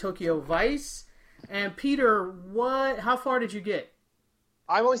talk Tokyo Vice. And Peter, how far did you get?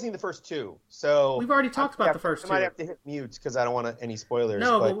 I've only seen the first two, so we've already talked about the first two. I might have to hit mute because I don't want any spoilers.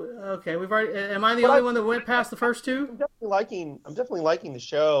 No, okay, we've already. Am I the only one that went past the first two? I'm definitely liking the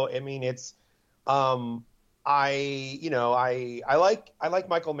show. I mean, it's, I like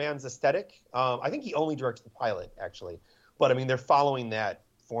Michael Mann's aesthetic. I think he only directs the pilot, actually, but I mean they're following that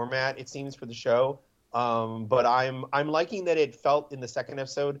format, it seems, for the show. But I'm liking that it felt in the second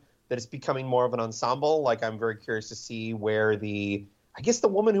episode that it's becoming more of an ensemble. Like, I'm very curious to see where I guess the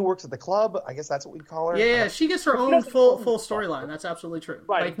woman who works at the club, I guess that's what we'd call her. Yeah, she gets her own full storyline. That's absolutely true.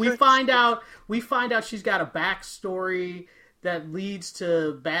 Right. Like, we find out she's got a backstory that leads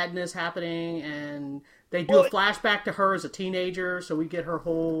to badness happening, and they do a flashback to her as a teenager, so we get her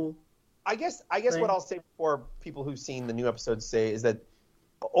whole. I guess what I'll say before people who've seen the new episodes say is that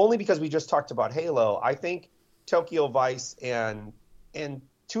only because we just talked about Halo, I think Tokyo Vice and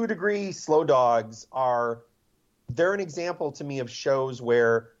to a degree Slow Dogs are they're an example to me of shows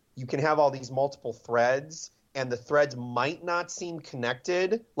where you can have all these multiple threads and the threads might not seem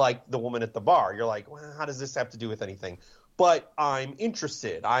connected, like The Woman at the Bar. You're like, well, how does this have to do with anything? But I'm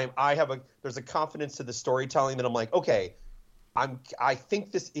interested. There's a confidence to the storytelling that I'm like, okay, I think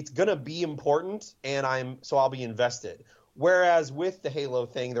it's gonna be important, and I'll be invested. Whereas with the Halo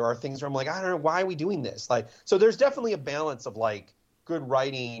thing, there are things where I'm like, I don't know, why are we doing this? Like, so there's definitely a balance of like, good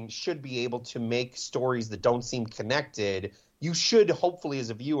writing should be able to make stories that don't seem connected. You should hopefully, as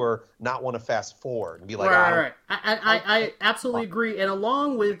a viewer, not want to fast forward and be like, right. I absolutely agree. And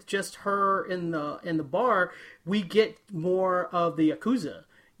along with just her in the bar, we get more of the Yakuza.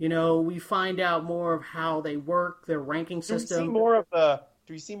 You know, we find out more of how they work, their ranking system.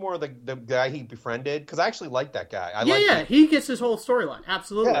 Do you see more of the guy he befriended? Because I actually like that guy. He gets his whole storyline.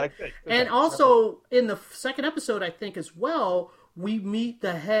 Absolutely. Yeah, good. And also, in the second episode, I think as well, we meet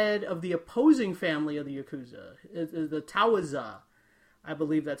the head of the opposing family of the Yakuza, the Tawaza. I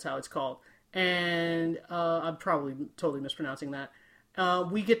believe that's how it's called. And I'm probably totally mispronouncing that.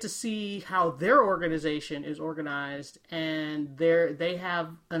 We get to see how their organization is organized, and they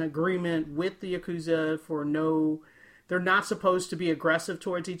have an agreement with the Yakuza for they're not supposed to be aggressive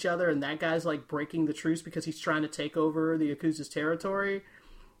towards each other, and that guy's like breaking the truce because he's trying to take over the Yakuza's territory.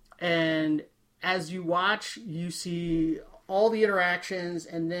 And as you watch, you see all the interactions,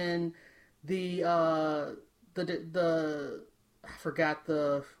 and then the I forgot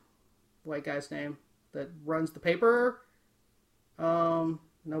the white guy's name that runs the paper.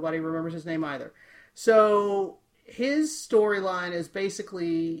 Nobody remembers his name either. So his storyline is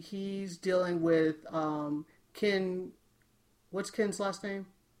basically he's dealing with Ken. What's Ken's last name?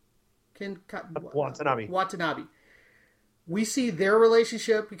 Watanabe. We see their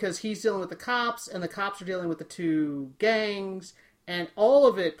relationship because he's dealing with the cops, and the cops are dealing with the two gangs, and all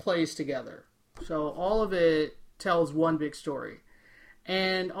of it plays together. So all of it tells one big story.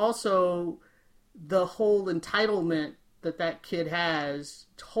 And also, the whole entitlement that kid has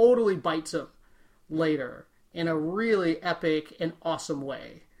totally bites him later in a really epic and awesome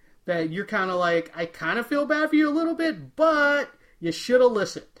way. That you're kind of like, I kind of feel bad for you a little bit, but you should have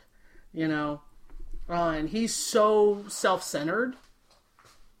listened, you know? And he's so self-centered.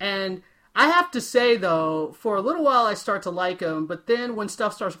 And I have to say, though, for a little while I start to like him, but then when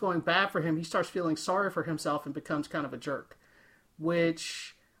stuff starts going bad for him, he starts feeling sorry for himself and becomes kind of a jerk.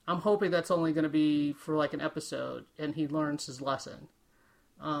 Which I'm hoping that's only going to be for like an episode, and he learns his lesson.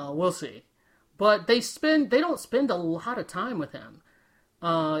 We'll see. But they don't spend a lot of time with him.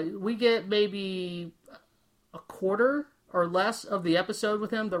 We get maybe a quarter or less of the episode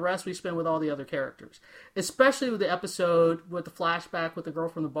with him. The rest we spend with all the other characters. Especially with the episode with the flashback with the girl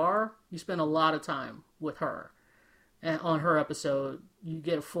from the bar. You spend a lot of time with her. And on her episode, you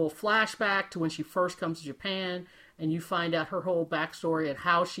get a full flashback to when she first comes to Japan, and you find out her whole backstory and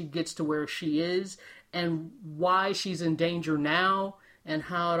how she gets to where she is and why she's in danger now and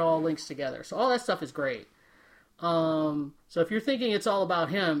how it all links together. So all that stuff is great. So if you're thinking it's all about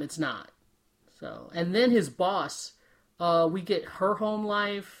him, it's not. So, and then his boss, we get her home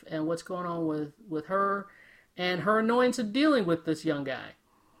life and what's going on with her and her annoyance of dealing with this young guy.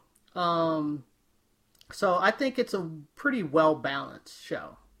 So I think it's a pretty well-balanced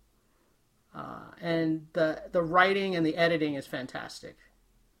show. And the writing and the editing is fantastic.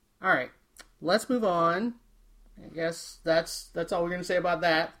 All right, let's move on. I guess that's all we're going to say about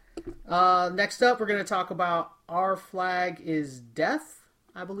that. Next up, we're going to talk about Our Flag is Death,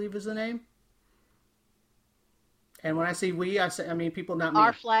 I believe is the name. And when I say we, I mean people, not me.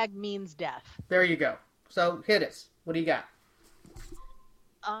 Our Flag means death. There you go. So hit us. What do you got?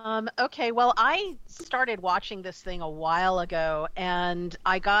 Okay, well, I started watching this thing a while ago, and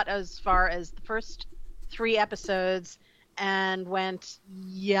I got as far as the first 3 episodes and went,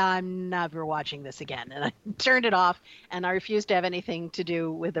 yeah, I'm never watching this again. And I turned it off, and I refused to have anything to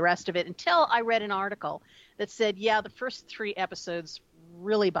do with the rest of it until I read an article that said, yeah, the first 3 episodes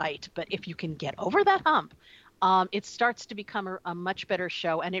really bite, but if you can get over that hump, it starts to become a much better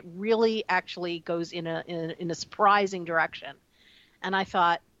show, and it really actually goes in a surprising direction. And I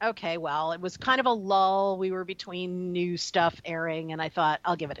thought, okay, well, it was kind of a lull. We were between new stuff airing, and I thought,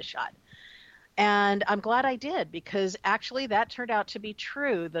 I'll give it a shot. And I'm glad I did, because actually that turned out to be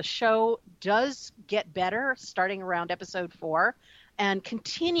true. The show does get better starting around episode 4 and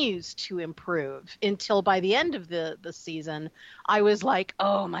continues to improve until by the end of the season, I was like,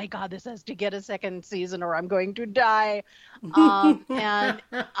 oh my God, this has to get a second season or I'm going to die. It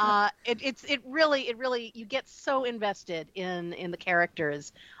really, you get so invested in the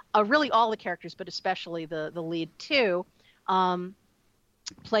characters, really all the characters, but especially the lead 2.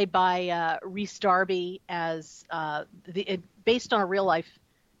 played by Rhys Darby, as based on a real life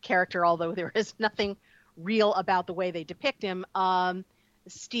character, although there is nothing real about the way they depict him.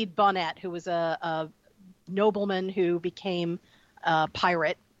 Stede Bonnet, who was a nobleman who became a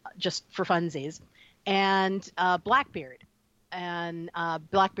pirate just for funsies, and Blackbeard. And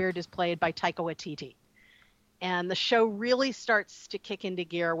Blackbeard is played by Taika Waititi. And the show really starts to kick into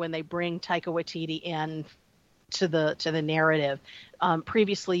gear when they bring Taika Waititi in to the narrative.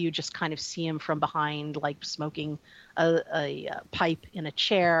 Previously, you just kind of see him from behind, like smoking a pipe in a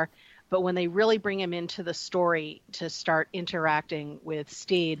chair. But when they really bring him into the story to start interacting with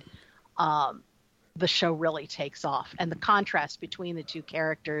Stede, the show really takes off. And the contrast between the two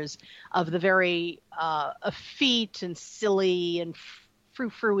characters of the very effete and silly and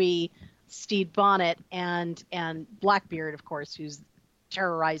frou-frou-y Stede Bonnet and Blackbeard, of course, who's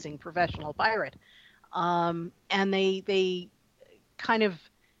terrorizing professional pirate. And they kind of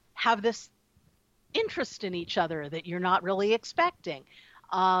have this interest in each other that you're not really expecting.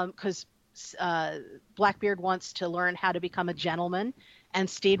 Because Blackbeard wants to learn how to become a gentleman, and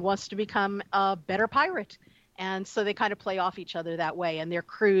Stede wants to become a better pirate. And so they kind of play off each other that way, and their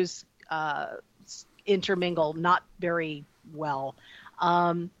crews intermingle not very well.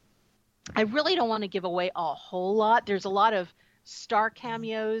 I really don't want to give away a whole lot. There's a lot of star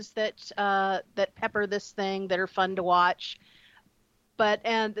cameos that pepper this thing that are fun to watch. There's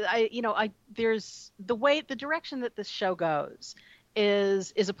the direction that this show goes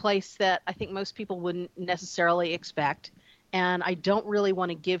is a place that I think most people wouldn't necessarily expect. And I don't really want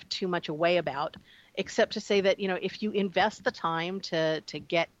to give too much away about, except to say that, if you invest the time to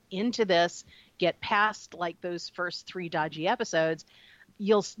get into this, get past like those first 3 dodgy episodes,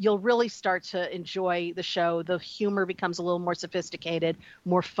 you'll really start to enjoy the show. The humor becomes a little more sophisticated,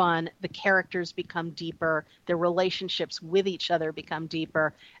 more fun. The characters become deeper. Their relationships with each other become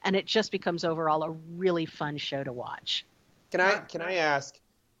deeper. And it just becomes overall a really fun show to watch. Can I ask?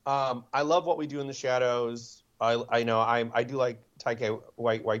 I love What We Do in the Shadows. I know I do like Taika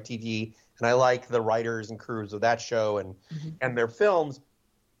Waititi, and I like the writers and crews of that show and their films.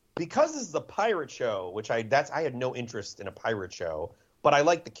 Because this is a pirate show, which I had no interest in a pirate show, but I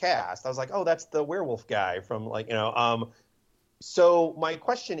like the cast. I was like, oh, that's the werewolf guy from So my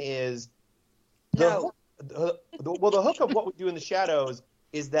question is, the hook of What We Do in the Shadows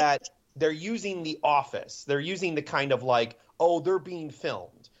is that they're using The Office. They're using the kind of like, oh, they're being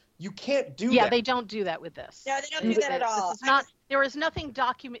filmed. You can't do that. Yeah, they don't do that with this. No, they don't do that at all. There is nothing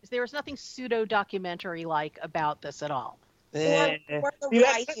pseudo documentary like about this at all. Or the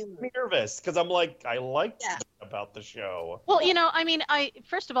right humor. I'm nervous because I'm like, I like about the show. Well,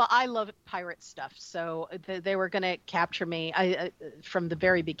 first of all, I love pirate stuff, so they were going to capture me from the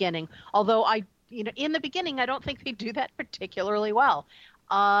very beginning. Although in the beginning, I don't think they do that particularly well.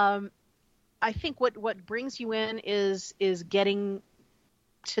 I think what brings you in is getting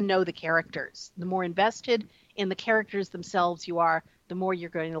to know the characters. The more invested in the characters themselves you are, the more you're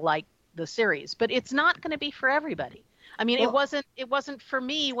going to like the series. But it's not going to be for everybody. I mean, it wasn't for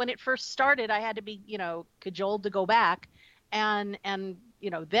me when it first started. I had to be, cajoled to go back, and then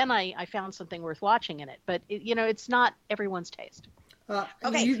I found something worth watching in it. But it's not everyone's taste.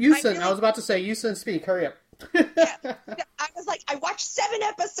 Okay, Yusin, I was about to say, Yusin, speak. Hurry up. Yeah. I was like, I watched 7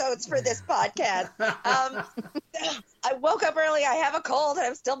 episodes for this podcast. I woke up early. I have a cold, and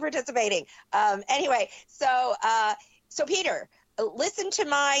I'm still participating. Anyway, so Peter, listen to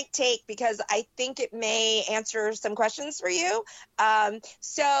my take because I think it may answer some questions for you.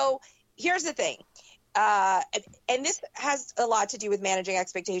 So here's the thing. And this has a lot to do with managing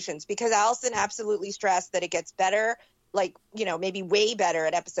expectations because Allison absolutely stressed that it gets better, like, maybe way better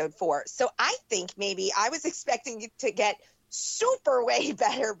at episode 4. So I think maybe I was expecting it to get super way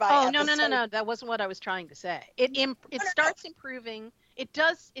better by episode. No. That wasn't what I was trying to say. It starts improving. It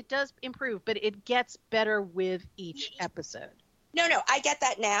does improve, but it gets better with each episode. No, I get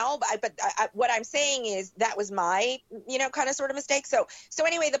that now, but what I'm saying is that was my, kind of sort of mistake. So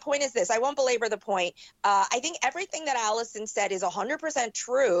anyway, the point is this. I won't belabor the point. I think everything that Allison said is 100%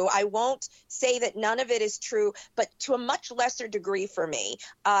 true. I won't say that none of it is true, but to a much lesser degree for me.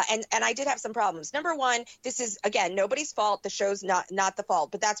 And I did have some problems. Number one, this is, again, nobody's fault. The show's not the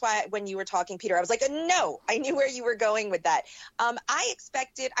fault. But that's why when you were talking, Peter, I was like, no, I knew where you were going with that. I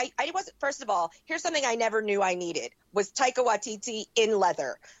expected, I wasn't, first of all, here's something I never knew I needed. Was Taika Waititi in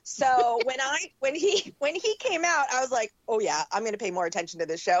leather. So when he came out, I was like, oh yeah, I'm going to pay more attention to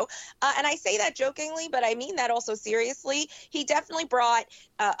this show. And I say that jokingly, but I mean that also seriously. He definitely brought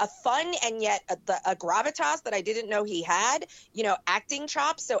a fun and yet a gravitas that I didn't know he had, acting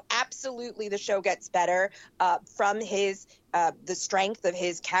chops. So absolutely the show gets better from his the strength of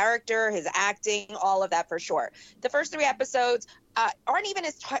his character, his acting, all of that for sure. The first 3 episodes aren't even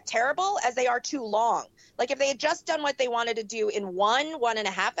as terrible as they are too long. Like if they had just done what they wanted to do in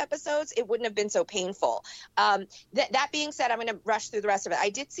 1.5 episodes, it wouldn't have been so painful. That being said, I'm going to rush through the rest of it. I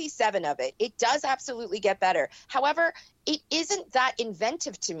did see 7 of it. It does absolutely get better. However, it isn't that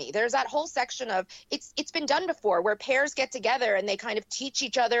inventive to me. There's that whole section of it's been done before where pairs get together and they kind of teach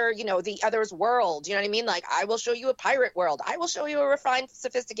each other, the other's world. You know what I mean? Like, I will show you a pirate world. I will show you a refined,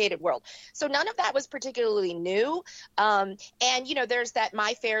 sophisticated world. So none of that was particularly new. And, there's that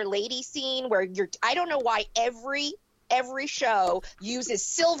My Fair Lady scene where I don't know why every show uses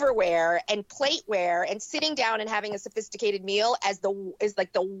silverware and plateware and sitting down and having a sophisticated meal is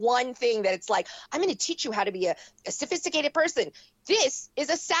like the one thing that it's like, I'm going to teach you how to be a sophisticated person. This is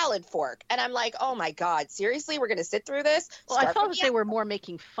a salad fork. And I'm like, oh my God, seriously? We're going to sit through this? Well, I thought that they were more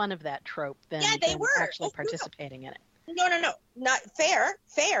making fun of that trope than were actually participating in it. No, not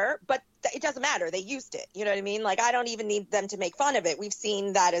fair, but it doesn't matter. They used it. You know what I mean? Like, I don't even need them to make fun of it. We've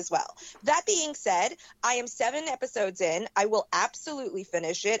seen that as well. That being said, I am 7 episodes in. I will absolutely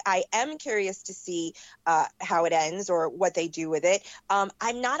finish it. I am curious to see how it ends or what they do with it.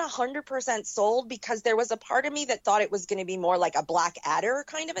 I'm not 100% sold because there was a part of me that thought it was going to be more like a Black Adder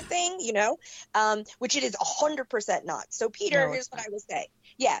kind of a thing, which it is 100% not. So, Peter, here's what I will say.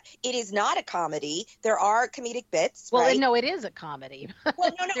 Yeah, it is not a comedy. There are comedic bits. Well, right? No, it is a comedy.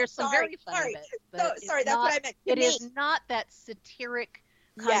 Well, no, There's some very funny bits. Sorry, that's what I meant. It is not that satiric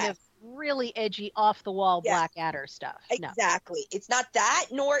kind of really edgy, off-the-wall Black Adder stuff. No. Exactly. It's not that,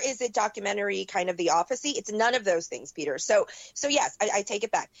 nor is it documentary kind of the opposite. It's none of those things, Peter. So yes, I take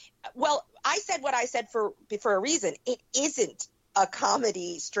it back. Well, I said what I said for a reason. It isn't a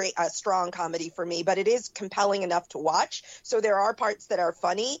comedy, a strong comedy for me, but it is compelling enough to watch. So there are parts that are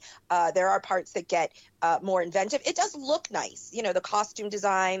funny. There are parts that get more inventive. It does look nice, the costume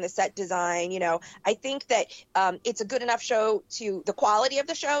design, the set design. I think that it's a good enough show the quality of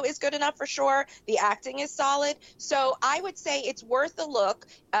the show is good enough for sure. The acting is solid. So I would say it's worth a look,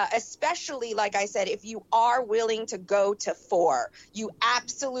 especially, like I said, if you are willing to go to 4. You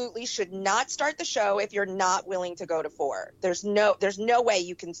absolutely should not start the show if you're not willing to go to 4. There's no way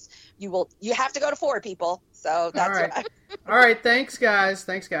you have to go to 4, people. So that's all right. Thanks, guys.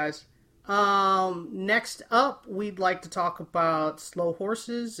 Next up, we'd like to talk about Slow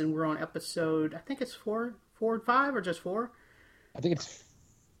Horses, and we're on episode, I think it's 4 and 5, or just 4? I think it's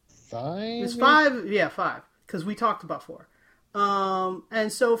 5. It's 5, yeah, 5, because we talked about 4.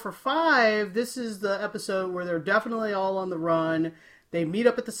 And so for 5, this is the episode where they're definitely all on the run. They meet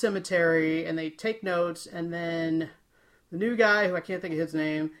up at the cemetery, and they take notes, and then the new guy, who I can't think of his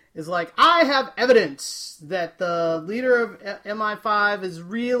name, is like, I have evidence that the leader of MI5 has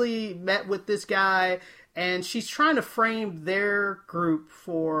really met with this guy, and she's trying to frame their group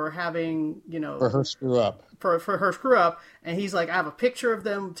for having, for her screw up. For her screw up, and he's like, I have a picture of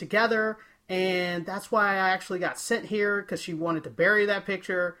them together, and that's why I actually got sent here, because she wanted to bury that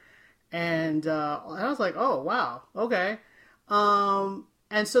picture, and I was like, oh, wow, okay.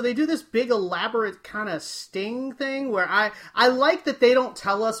 And so they do this big elaborate kind of sting thing where I like that they don't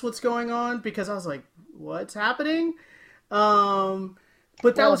tell us what's going on, because I was like, what's happening? But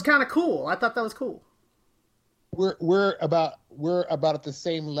that was kind of cool. I thought that was cool. We're about at the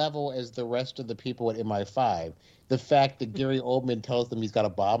same level as the rest of the people at MI5. The fact that Gary Oldman tells them he's got a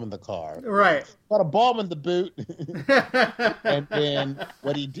bomb in the car. Right. Got a bomb in the boot. And then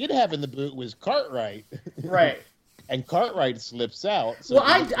what he did have in the boot was Cartwright. Right. And Cartwright slips out. So well,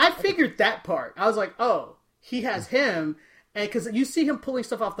 I figured that part. I was like, oh, he has him. And because you see him pulling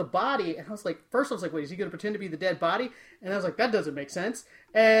stuff off the body. And I was like, first I was like, wait, is he going to pretend to be the dead body? And I was like, that doesn't make sense.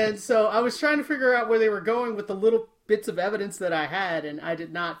 And so I was trying to figure out where they were going with the little bits of evidence that I had. And I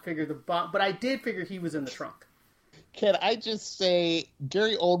did not figure the bomb. But I did figure he was in the trunk. Can I just say,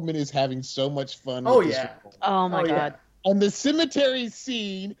 Gary Oldman is having so much fun. Oh, yeah. Oh, my God. On the cemetery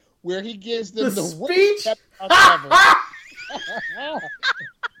scene where he gives them the speech.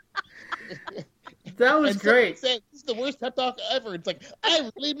 That was great. Said, this is the worst pep talk ever. It's like,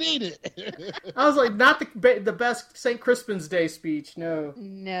 I really mean it. I was like, not the best St. Crispin's Day speech.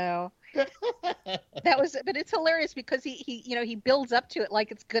 No. That was, but it's hilarious because he builds up to it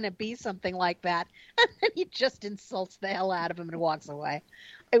like it's going to be something like that, and then he just insults the hell out of him and walks away.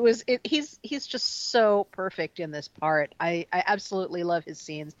 He's just so perfect in this part. I absolutely love his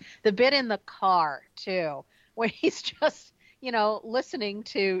scenes. The bit in the car too, where he's just listening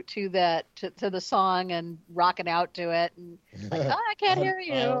to the song and rocking out to it, and like, oh, I can't hear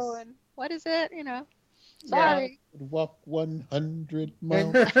you, and what is it? Sorry. Walk 100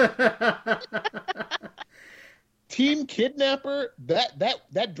 miles. Team Kidnapper,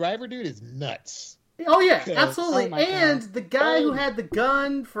 that driver dude is nuts. Oh yeah, absolutely. Oh and the guy who had the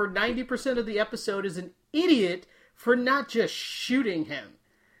gun for 90% of the episode is an idiot for not just shooting him.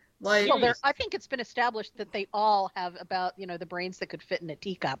 Like, well, I think it's been established that they all have about the brains that could fit in a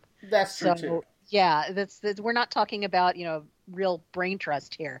teacup. That's true too. Yeah, we're not talking about real brain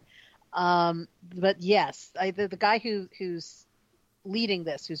trust here. But yes, the guy who's leading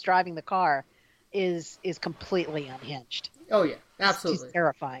this, who's driving the car, is completely unhinged. Oh yeah, absolutely. He's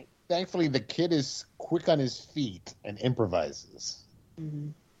terrifying. Thankfully, the kid is quick on his feet and improvises. Mm-hmm.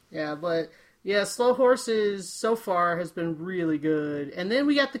 Yeah, but yeah, Slow Horses so far has been really good. And then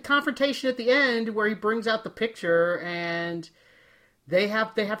we got the confrontation at the end where he brings out the picture and they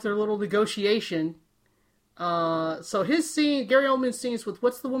have their little negotiation. So his scene, Gary Oldman's scenes with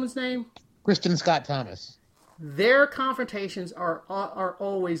what's the woman's name? Kristen Scott Thomas. Their confrontations are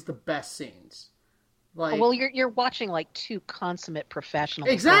always the best scenes. Like, well, you're watching like two consummate professionals.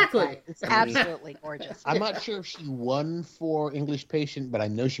 Exactly. It's absolutely gorgeous. I'm not sure if she won for English Patient, but I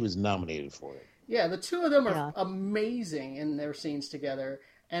know she was nominated for it. Yeah, the two of them are amazing in their scenes together,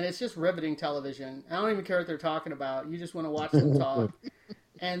 and it's just riveting television. I don't even care what they're talking about. You just want to watch them talk.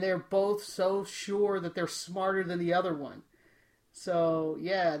 And they're both so sure that they're smarter than the other one. So,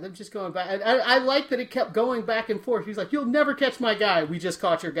 yeah, them just going back. I like that it kept going back and forth. He's like, you'll never catch my guy. We just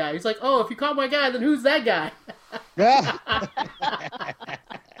caught your guy. He's like, oh, if you caught my guy, then who's that guy?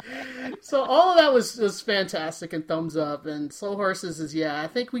 So all of that was fantastic and thumbs up. And Slow Horses is, I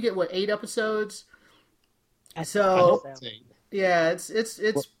think we get, 8 episodes? So, yeah,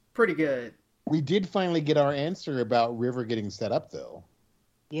 it's pretty good. We did finally get our answer about River getting set up, though.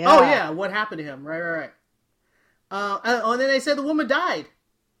 Yeah. Oh, yeah, what happened to him? Right. And then they said the woman died.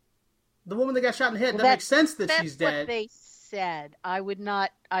 The woman that got shot in the head. That makes sense that she's dead. That's what they said. I would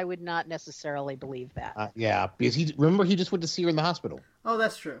not necessarily believe that. Yeah, because he just went to see her in the hospital. Oh,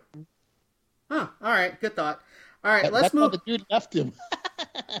 that's true. Huh. All right. Good thought. All right. Let's move. The dude left him.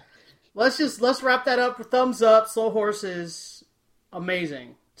 Let's wrap that up with thumbs up. Slow Horses,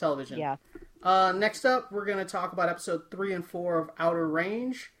 amazing television. Yeah. Next up, we're going to talk about episode 3 and 4 of Outer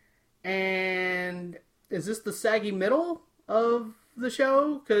Range, and is this the saggy middle of the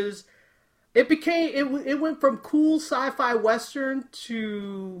show? Because it went from cool sci-fi western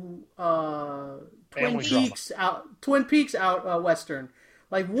to Twin Peaks out western.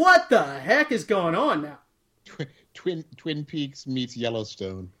 Like, what the heck is going on now? Twin Peaks meets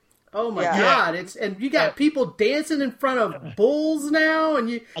Yellowstone. Oh my God! And you got people dancing in front of bulls now, and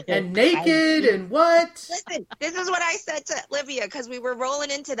naked and what? Listen, this is what I said to Livia because we were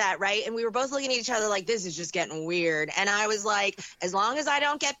rolling into that, right? And we were both looking at each other like, this is just getting weird. And I was like, as long as I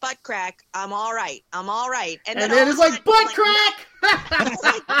don't get butt crack, I'm all right. And then it's like butt crack. I was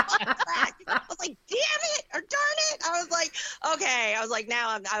like, butt crack. I was like, damn it or darn it. I was like, okay. I was like,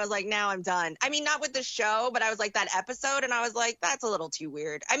 now I'm done. I mean, not with the show, but I was like that episode, and I was like, that's a little too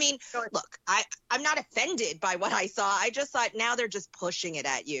weird. I mean, look, I'm not offended by what I saw. I just thought now they're just pushing it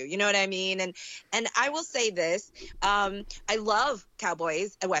at you. You know what I mean? And I will say this. I love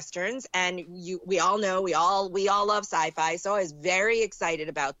cowboys and westerns, and we all know we all love sci-fi. So I was very excited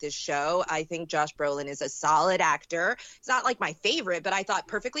about this show. I think Josh Brolin is a solid actor. It's not like my favorite, but I thought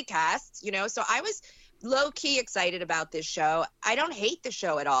perfectly cast, so I was low-key excited about this show. I don't hate the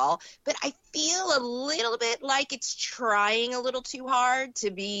show at all, but I feel a little bit like it's trying a little too hard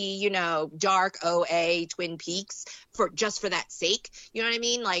to be, dark OA Twin Peaks for that sake. You know what I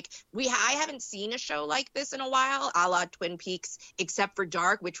mean? Like I haven't seen a show like this in a while, a la Twin Peaks, except for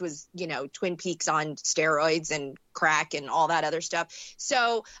Dark, which was, Twin Peaks on steroids and crack and all that other stuff.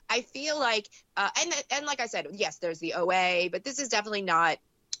 So I feel like, and like I said, yes, there's the OA, but this is definitely not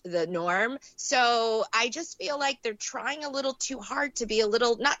the norm. So I just feel like they're trying a little too hard to be a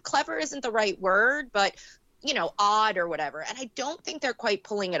little, not clever isn't the right word, but odd or whatever. And I don't think they're quite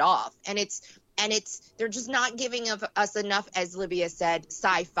pulling it off. And they're just not giving us enough, as Livia said,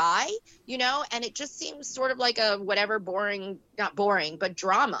 sci-fi, and it just seems sort of like a whatever not boring, but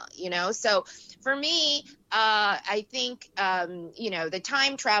drama, So for me, I think, the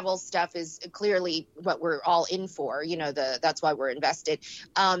time travel stuff is clearly what we're all in for, that's why we're invested.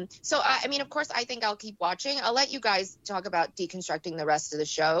 So, I mean, of course, I think I'll keep watching. I'll let you guys talk about deconstructing the rest of the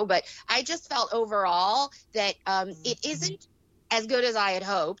show, but I just felt overall that it isn't as good as I had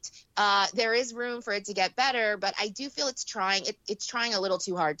hoped. There is room for it to get better, but I do feel it's trying a little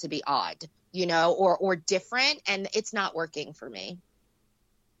too hard to be odd, or different, and it's not working for me.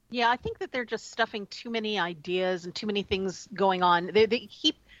 Yeah, I think that they're just stuffing too many ideas and too many things going on. They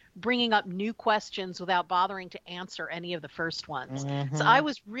keep bringing up new questions without bothering to answer any of the first ones. Mm-hmm. So I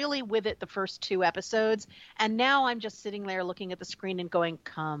was really with it the first 2 episodes, and now I'm just sitting there looking at the screen and going,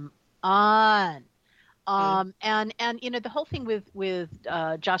 come on. And the whole thing with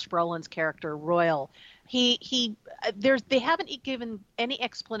Josh Brolin's character Royal, they haven't given any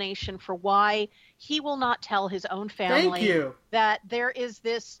explanation for why he will not tell his own family that there is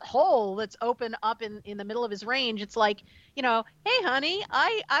this hole that's open up in the middle of his range. It's like, hey honey,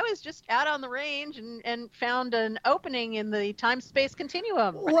 I was just out on the range and found an opening in the time-space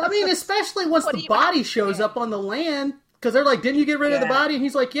continuum. Well, I mean, especially once the body shows up on the land. Because they're like, didn't you get rid of the body? And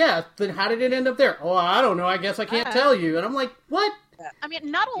he's like, yeah. Then how did it end up there? Oh, I don't know. I guess I can't tell you. And I'm like, what? I mean,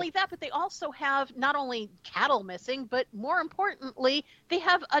 not only that, but they also have not only cattle missing, but more importantly, they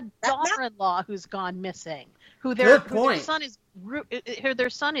have a daughter-in-law who's gone missing, who their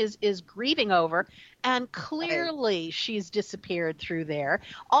son is grieving over, and clearly she's disappeared through there.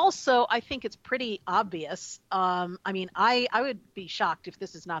 Also, I think it's pretty obvious. I mean, I would be shocked if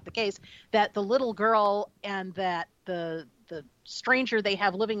this is not the case, that the little girl and that the stranger they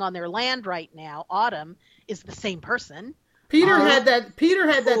have living on their land right now, Autumn, is the same person. Peter had that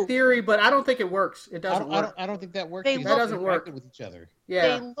theory, but I don't think it works. It doesn't work. I don't think that works. That doesn't work with each other.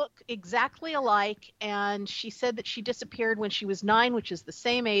 Yeah. They look exactly alike, and she said that she disappeared when she was 9, which is the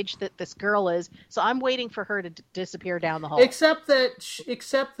same age that this girl is. So I'm waiting for her to disappear down the hall. Except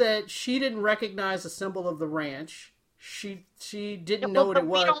that she didn't recognize the symbol of the ranch. She didn't know what it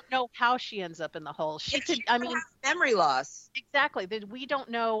was. We don't know how she ends up in the hole. Memory loss. Exactly. We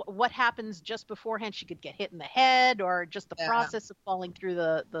don't know what happens just beforehand. She could get hit in the head, or just the process of falling through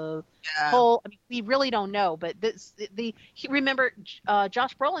the hole. I mean, we really don't know. But remember,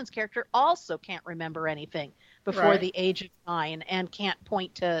 Josh Brolin's character also can't remember anything before the age of 9, and can't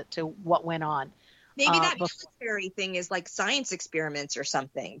point to what went on. Maybe that military thing is like science experiments or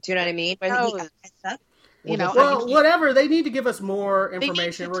something. Do you know what I mean? Whatever. They need to give us more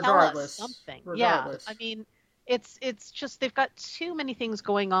information, regardless. Something. Regardless. Yeah. I mean, it's just they've got too many things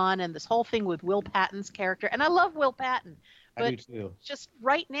going on, and this whole thing with Will Patton's character. And I love Will Patton, but I do too. Just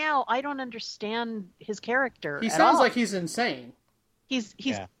right now, I don't understand his character. He sounds like he's insane. He's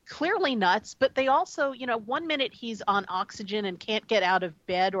clearly nuts, but they also, 1 minute he's on oxygen and can't get out of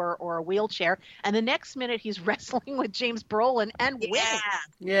bed or a wheelchair, and the next minute he's wrestling with James Brolin and winning.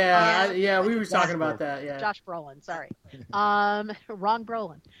 Yeah, we were talking about that. Yeah, Josh Brolin, sorry, wrong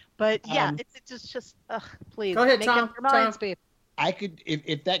Brolin, but yeah, it's just please go ahead, make Tom. up your minds, people. I could,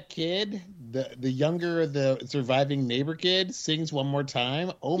 if that kid, the younger of the surviving neighbor kid, sings one more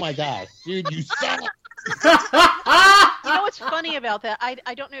time. Oh my gosh, dude, you suck. You know what's funny about that?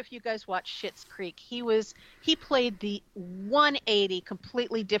 I don't know if you guys watched Schitt's Creek. He played the 180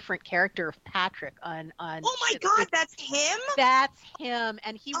 completely different character of Patrick on. Oh my God, Creek. that's him. That's him,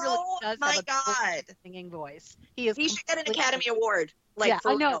 and he really does have a good singing voice. He should get an Academy Award.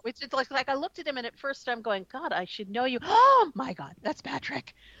 I know. It's just like I looked at him, and at first I'm going, God, I should know you. Oh my God, that's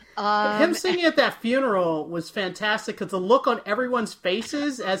Patrick. Him singing at that funeral was fantastic because the look on everyone's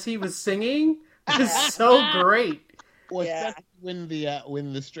faces as he was singing was so great. Well, especially when the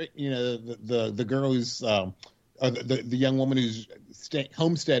girl who's the young woman who's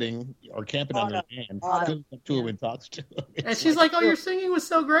homesteading or camping on their land comes up to him and talks to him. And she's like, "Oh, your singing was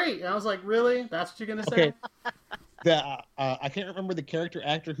so great." And I was like, "Really? That's what you're gonna say?" Okay. I can't remember the character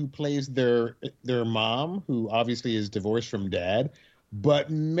actor who plays their mom, who obviously is divorced from dad. But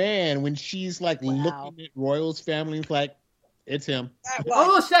man, when she's like looking at Royal's family, it's like, it's him.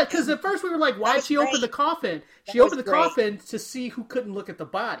 Oh, because at first we were like, why did she open the coffin? She opened the coffin to see who couldn't look at the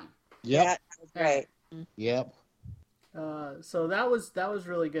body. Yep. Yeah, that was great. Yep. So that was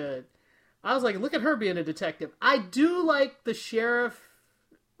really good. I was like, look at her being a detective. I do like the sheriff,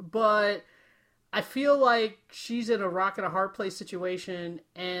 but I feel like she's in a rock and a hard place situation,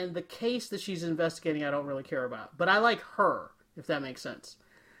 and the case that she's investigating I don't really care about. But I like her, if that makes sense.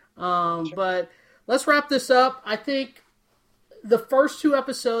 Sure. But let's wrap this up. I think the first 2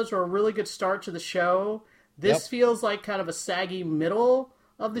 episodes were a really good start to the show. This feels like kind of a saggy middle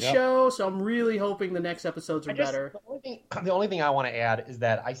of the show, so I'm really hoping the next episodes are better. The only thing I want to add is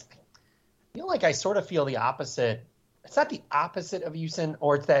that I feel like I sort of feel the opposite. It's not the opposite of Yusin,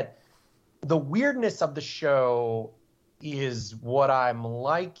 or it's that the weirdness of the show is what I'm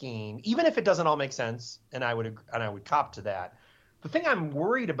liking, even if it doesn't all make sense, and I would cop to that. The thing I'm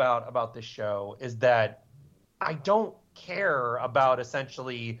worried about this show is that I don't care about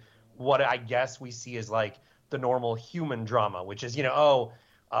essentially what I guess we see as like the normal human drama, which is,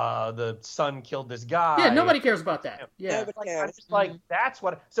 the son killed this guy. Yeah, nobody cares about that. Yeah. I'm just like, that's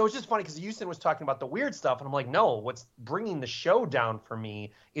what. So it's just funny because Houston was talking about the weird stuff, and I'm like, no, what's bringing the show down for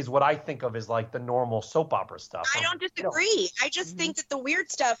me is what I think of as like the normal soap opera stuff. I don't disagree. I just think that the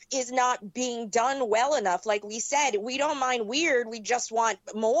weird stuff is not being done well enough. Like we said, we don't mind weird. We just want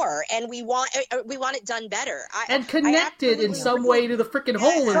more, and we want it done better. And connected in some way to the freaking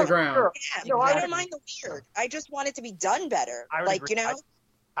hole in the ground. Yeah, I don't mind the weird. I just want it to be done better. Like, agree.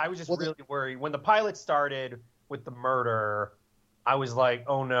 I was just really worried. When the pilot started with the murder, I was like,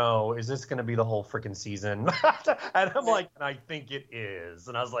 oh no, is this going to be the whole freaking season? And I'm like, and I think it is.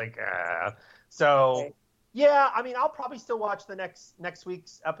 And I was like, ah. So, yeah, I mean, I'll probably still watch the next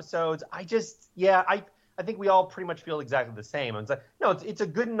week's episodes. I think we all pretty much feel exactly the same. It's like, no, it's a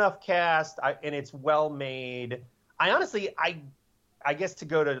good enough cast, and it's well made. I honestly, I guess to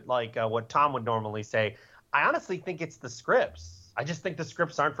go to like what Tom would normally say, I honestly think it's the scripts. I just think the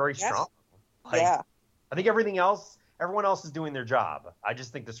scripts aren't very strong. I think everyone else is doing their job. I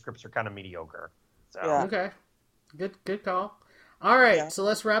just think the scripts are kind of mediocre. So. Yeah. Okay. Good call. All right, so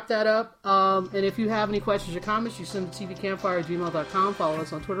let's wrap that up. And if you have any questions or comments, you send to tvcampfire@gmail.com. Follow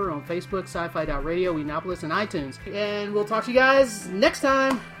us on Twitter, on Facebook, sci-fi.radio, Wenopolis, and iTunes. And we'll talk to you guys next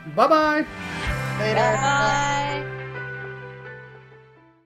time. Bye-bye. Later. Bye.